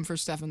bought them for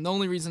Stefan. The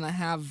only reason I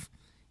have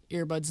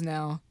earbuds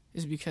now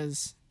is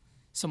because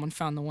someone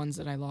found the ones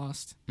that I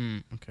lost.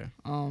 Okay.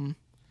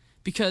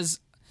 Because,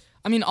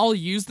 I mean, I'll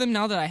use them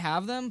now that I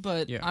have them,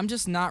 but yeah. I'm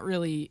just not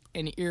really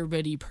an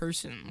earbuddy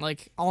person.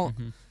 Like, I'll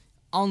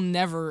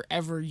never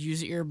ever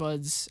use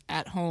earbuds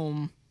at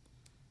home,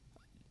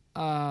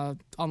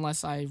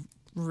 unless I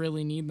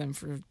really need them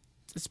for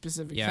a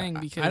specific thing.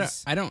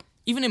 Because I don't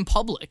even in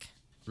public.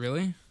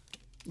 Really?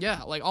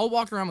 Yeah, like I'll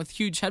walk around with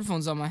huge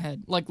headphones on my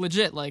head, like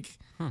legit, like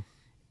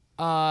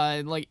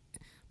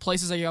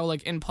places I go,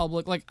 like in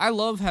public. Like I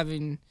love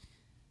having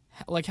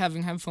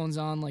headphones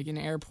on, like in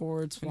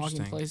airports,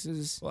 walking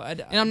places. Well,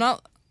 and I'm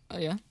not.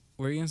 Yeah.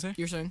 What are you gonna say?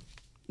 You're saying?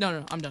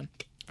 No, I'm done.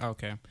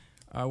 Okay.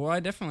 Well, I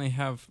definitely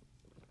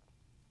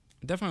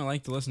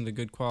like to listen to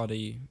good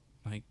quality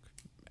like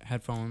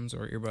headphones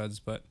or earbuds,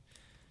 but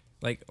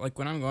like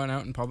when I'm going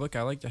out in public,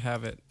 I like to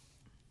have it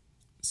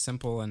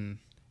simple and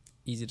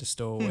easy to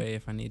stow away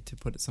if I need to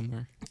put it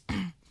somewhere.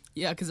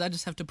 Yeah, because I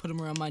just have to put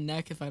them around my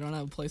neck if I don't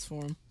have a place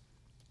for them.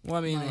 Well,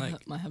 I mean,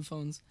 My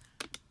headphones.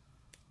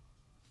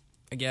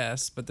 I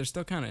guess, but they're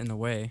still kind of in the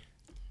way.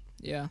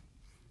 Yeah.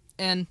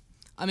 And,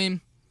 I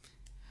mean,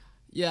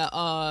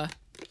 yeah,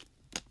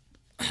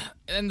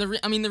 and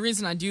the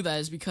reason I do that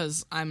is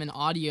because I'm an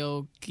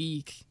audio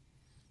geek,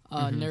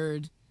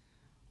 nerd.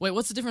 Wait,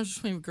 what's the difference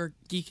between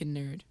geek and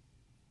nerd?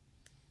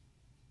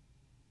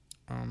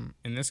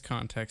 In this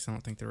context, I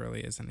don't think there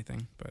really is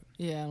anything, but...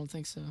 Yeah, I don't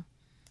think so.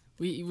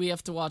 We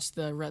have to watch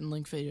the Rhett and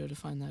Link video to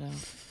find that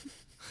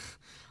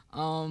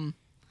out.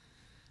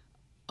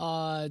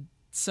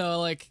 So,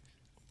 like...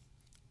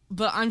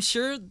 But I'm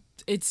sure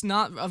it's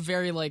not a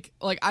very,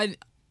 I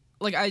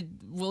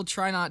will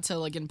try not to,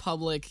 like, in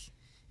public,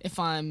 if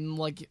I'm,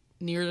 like,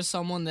 near to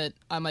someone that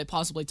I might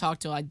possibly talk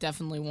to, I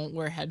definitely won't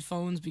wear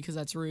headphones because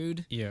that's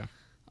rude. Yeah.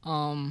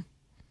 Even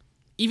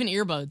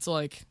earbuds,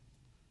 like,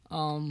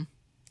 I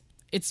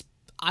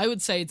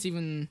would say it's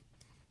even,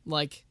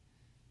 like,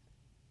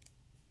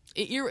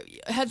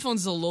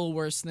 headphones is a little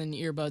worse than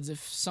earbuds if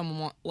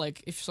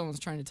someone's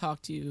trying to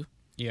talk to you.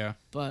 Yeah.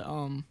 But,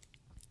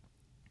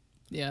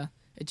 yeah,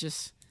 it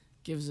just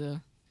gives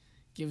a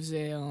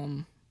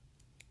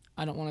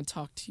I don't want to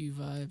talk to you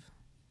vibe.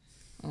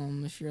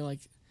 If you're, like,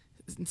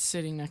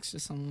 sitting next to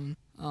someone.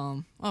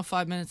 5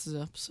 minutes is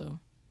up, so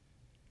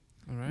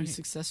All right. we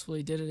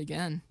successfully did it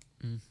again.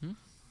 Mm-hmm.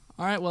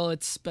 All right, well,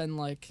 it's been,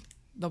 like,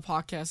 the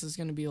podcast is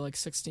going to be, like,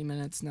 60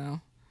 minutes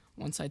now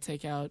once I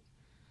take out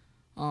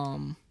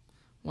all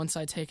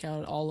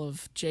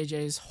of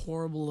JJ's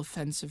horrible,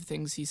 offensive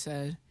things he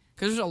said.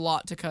 Because there's a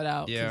lot to cut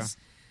out. Yeah. 'Cause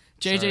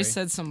JJ Sorry.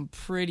 said some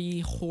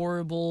pretty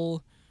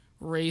horrible,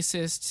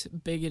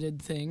 racist,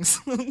 bigoted things.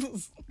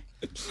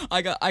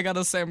 I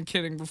gotta say I'm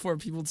kidding before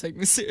people take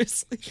me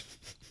seriously.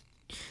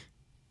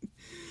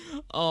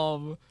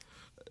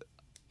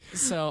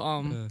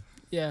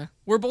 Yeah,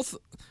 we're both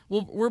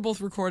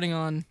recording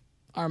on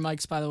our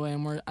mics, by the way,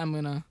 and I'm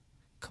gonna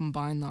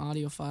combine the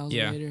audio files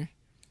later.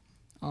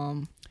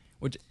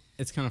 Which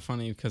it's kind of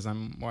funny because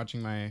I'm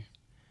watching my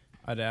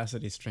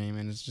Audacity stream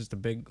and it's just a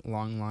big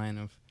long line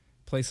of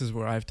places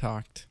where I've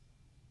talked,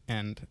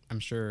 and I'm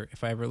sure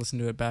if I ever listen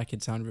to it back,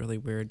 it'd sound really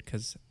weird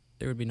because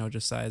there would be no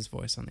Josiah's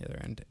voice on the other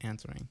end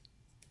answering.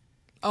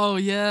 Oh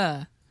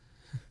yeah.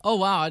 Oh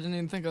wow, I didn't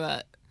even think of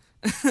that.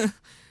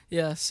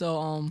 Yeah,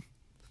 so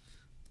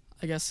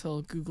I guess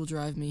he'll Google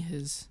Drive me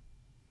his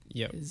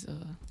things.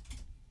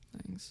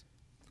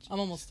 I'm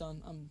almost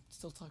done. I'm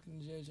still talking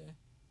to JJ.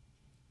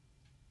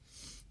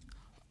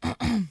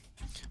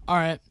 All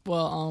right.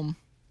 Well,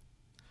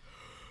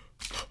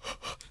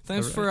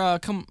 thanks for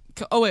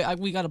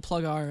we got to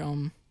plug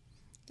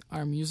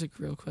our music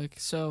real quick.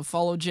 So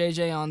follow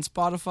JJ on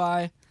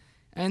Spotify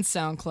and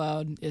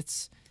SoundCloud.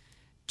 It's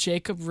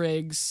Jacob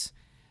Riggs,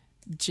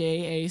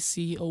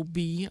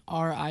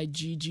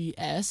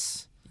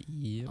 JACOBRIGGS.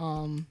 Yep.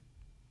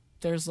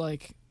 There's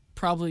like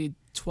probably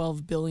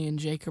 12 billion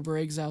Jacob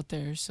Riggs out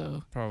there,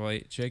 so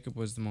Probably Jacob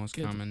was the most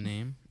Good. common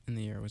name in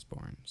the year I was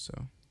born.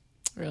 So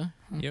really?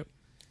 Huh. Yep.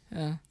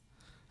 Yeah.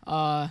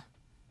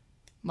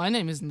 My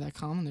name isn't that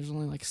common. There's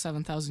only like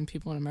 7,000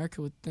 people in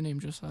America with the name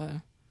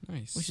Josiah,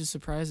 nice. which is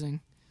surprising.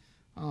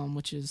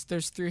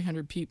 There's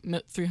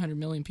 300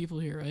 million people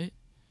here, right?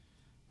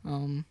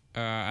 I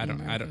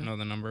don't America. know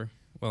the number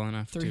well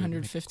enough.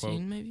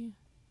 315 maybe?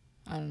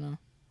 I don't know.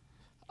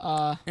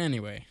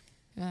 Anyway,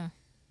 Yeah.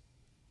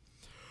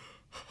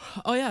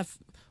 Oh yeah.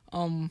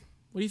 What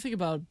do you think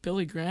about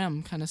Billy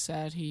Graham? Kind of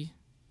sad he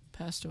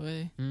passed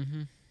away.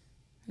 mm-hmm.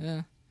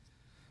 Yeah.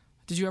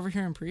 Did you ever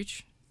hear him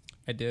preach?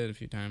 I did a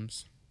few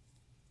times.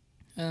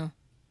 Yeah.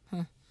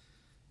 Huh.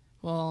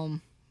 Well,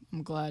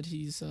 I'm glad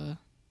he's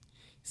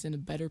in a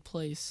better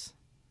place.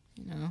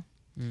 You know.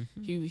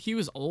 Mm-hmm. He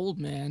was old,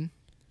 man.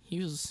 He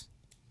was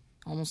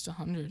almost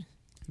 100.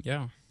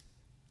 Yeah,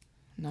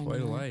 99.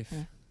 quite a life.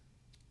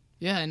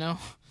 Yeah, I know.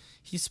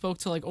 He spoke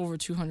to like over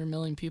 200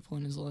 million people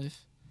in his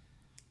life.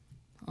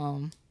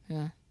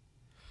 Yeah.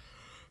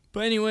 But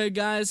anyway,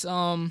 guys,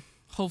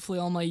 hopefully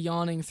all my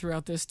yawning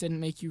throughout this didn't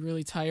make you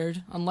really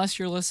tired. Unless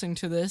you're listening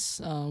to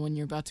this when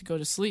you're about to go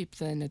to sleep,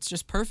 then it's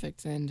just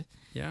perfect. And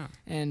Yeah.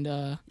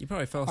 you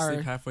probably fell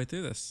asleep halfway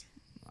through this.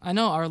 I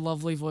know our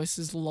lovely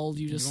voices lulled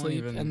you to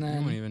sleep, and you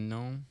then won't even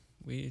know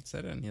we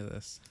said any of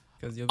this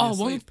because you'll be Oh,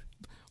 asleep.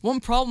 one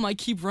problem I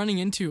keep running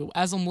into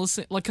as I'm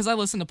listening, like, cause I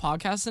listen to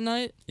podcasts at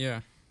night.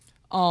 Yeah.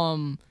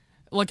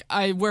 Like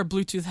I wear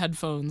Bluetooth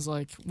headphones,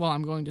 like while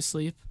I'm going to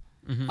sleep.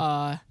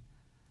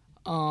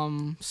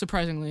 Mm-hmm.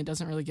 Surprisingly, it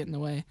doesn't really get in the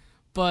way,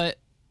 but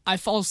I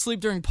fall asleep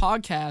during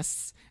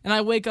podcasts, and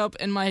I wake up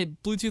and my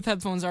Bluetooth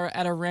headphones are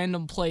at a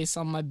random place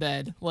on my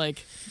bed,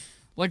 like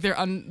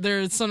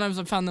they're sometimes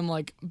I found them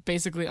like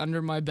basically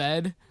under my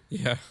bed.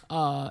 Yeah.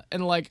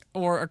 And like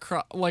or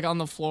across, like on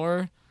the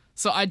floor.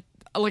 So I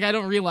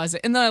don't realize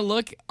it, and then I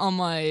look on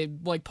my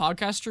like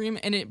podcast stream,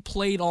 and it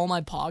played all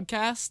my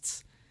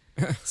podcasts.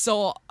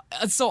 So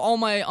So all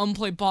my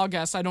unplayed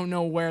podcasts, I don't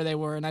know where they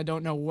were, and I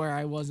don't know where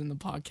I was in the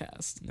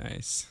podcast.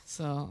 Nice.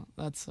 So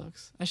that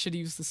sucks. I should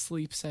use the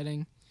sleep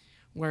setting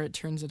where it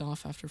turns it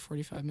off after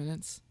 45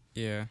 minutes.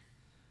 Yeah.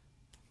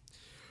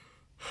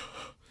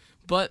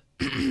 But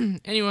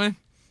anyway,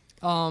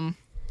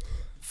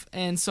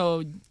 and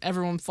so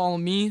everyone follow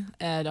me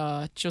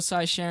at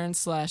Josiah Sharon /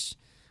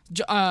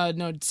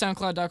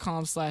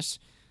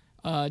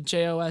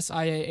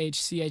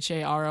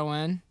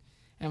 SoundCloud.com/JosiahCharon,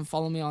 and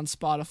follow me on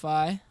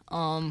Spotify.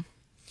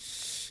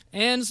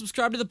 And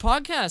subscribe to the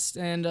podcast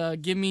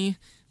and give me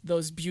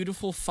those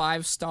beautiful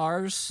 5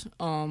 stars.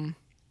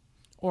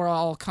 Or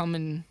I'll come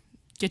and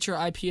get your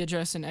IP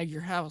address and egg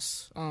your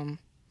house.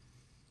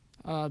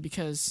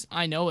 Because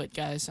I know it,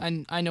 guys.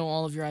 I know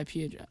all of your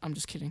IP address. I'm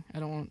just kidding. I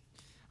don't want.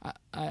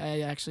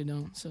 I actually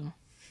don't. So.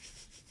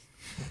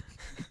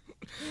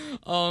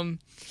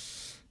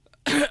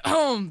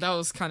 That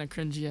was kind of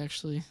cringy,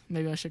 actually.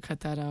 Maybe I should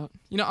cut that out.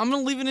 You know, I'm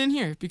gonna leave it in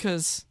here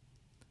because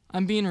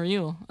I'm being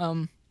real.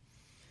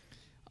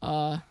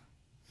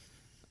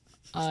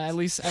 At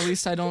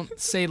least I don't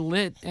say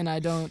lit and I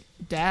don't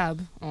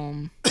dab.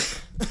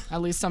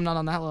 At least I'm not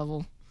on that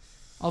level.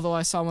 Although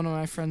I saw one of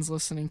my friends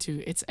listening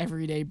to It's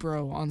Everyday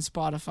Bro on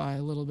Spotify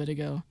a little bit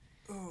ago.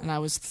 And I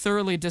was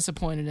thoroughly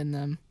disappointed in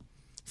them.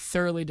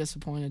 Thoroughly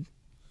disappointed.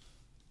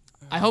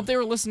 I hope they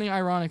were listening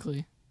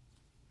ironically.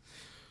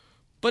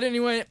 But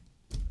anyway,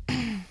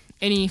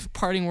 any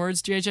parting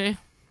words, JJ,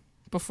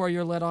 before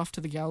you're led off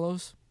to the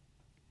gallows?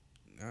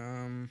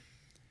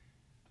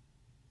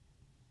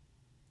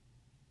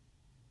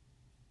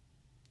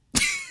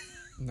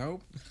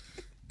 Nope.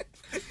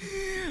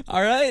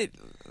 All right.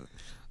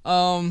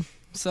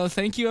 So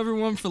thank you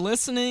everyone for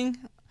listening.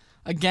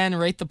 Again,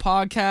 rate the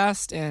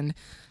podcast and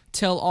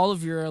tell all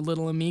of your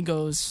little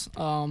amigos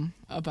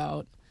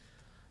about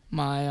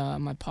my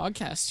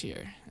podcast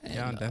here. And,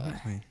 Yeah,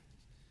 definitely.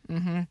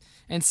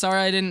 And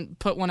sorry I didn't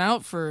put one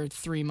out for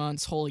 3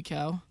 months. Holy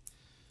cow.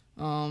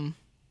 All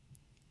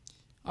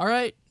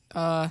right.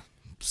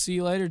 See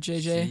you later,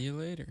 JJ. See you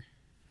later.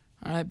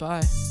 All right, bye.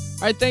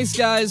 All right, thanks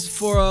guys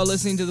for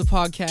listening to the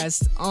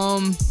podcast.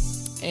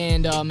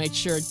 And make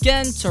sure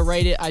again to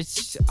rate it.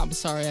 I'm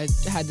sorry, I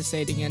had to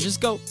say it again.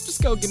 Just go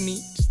give me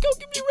a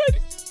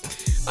rating.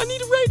 I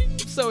need a rating.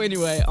 So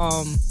anyway,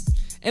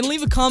 and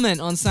leave a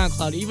comment on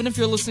SoundCloud, even if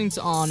you're listening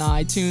to on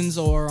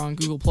iTunes or on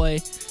Google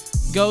Play.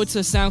 Go to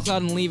SoundCloud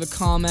and leave a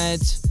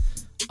comment.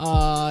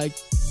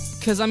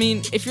 Cause I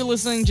mean, if you're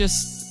listening,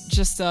 just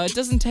it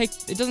doesn't take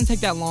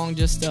that long.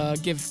 Just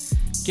give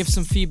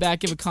some feedback,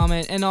 give a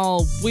comment, and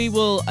we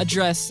will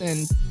address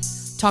and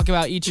talk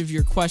about each of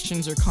your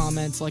questions or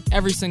comments, like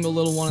every single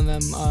little one of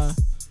them.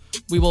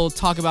 We will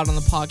talk about on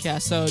the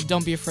podcast, so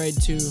don't be afraid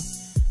to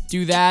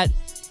do that.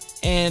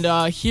 And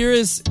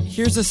here's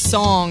a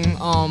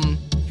song.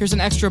 Here's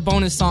an extra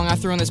bonus song I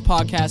threw on this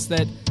podcast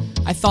that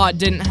I thought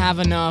didn't have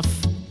enough.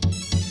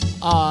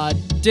 I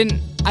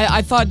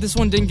thought this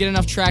one didn't get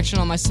enough traction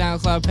on my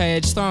SoundCloud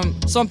page, so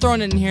I'm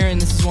throwing it in here,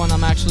 and this is one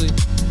I'm actually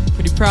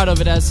pretty proud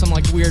of. It has some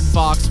like weird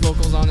Vox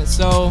vocals on it.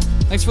 So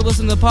thanks for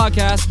listening to the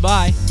podcast.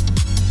 Bye.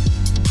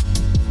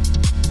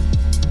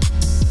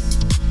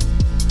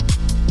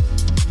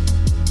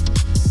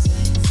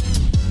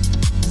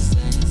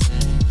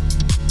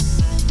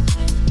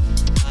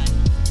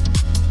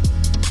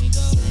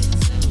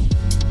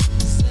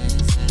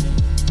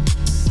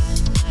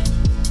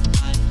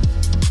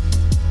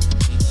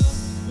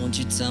 Won't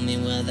you tell me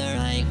where the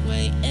right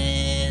way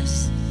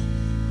is?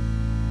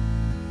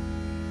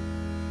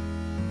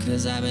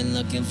 'Cause I've been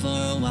looking for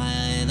a while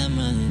and I'm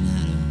running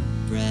out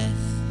of breath.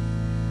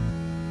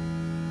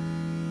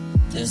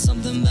 There's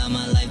something about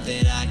my life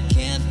that I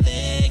can't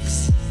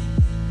fix.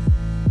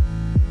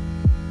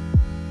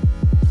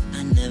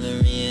 I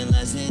never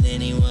realized that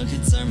anyone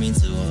could turn me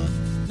to a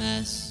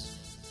mess.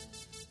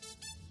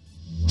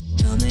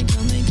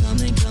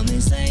 Come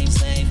and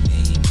save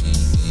me.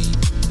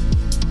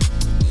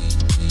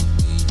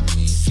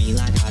 Feel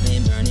like I've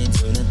been burning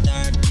to the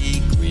 3rd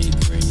degree.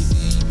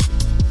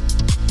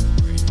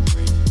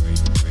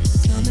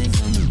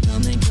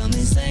 Come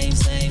and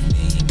save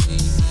me.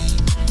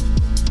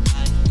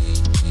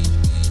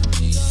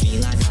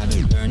 Feel like I've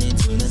been burning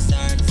to the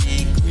 3rd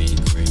degree.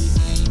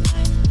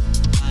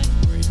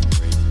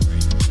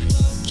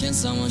 Can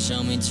someone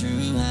show me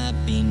true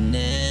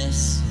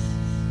happiness?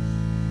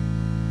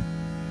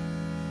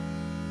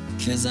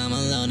 'Cause I'm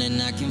alone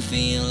and I can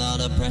feel all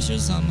the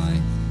pressures on my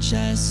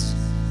chest.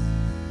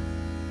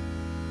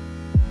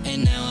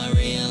 And now I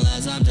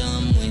realize I'm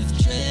done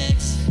with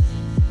tricks.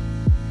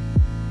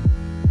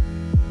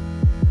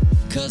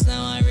 'Cause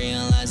now I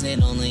realize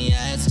it only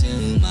adds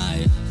to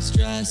my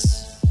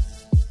stress.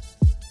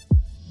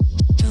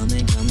 Come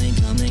and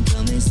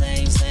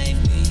save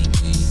me.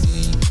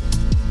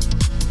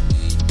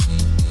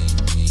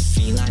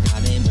 Feel like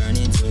I've been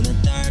burning to the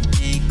 3rd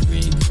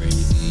degree.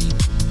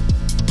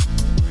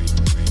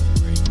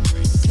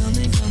 Come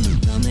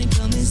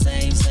and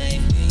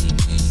save me.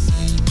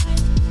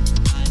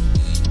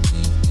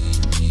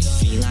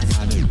 Feel like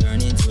I've been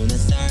burning to the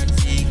 3rd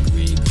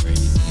degree.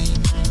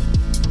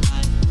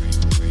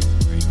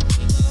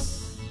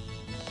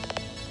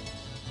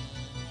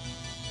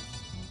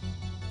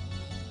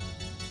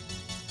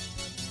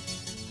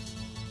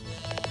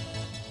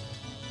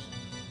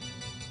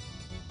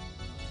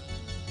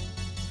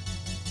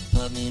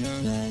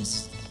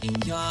 rest in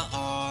your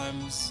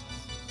arms.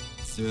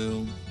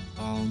 Through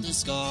all the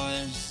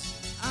scars,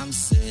 I'm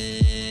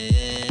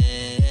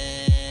safe.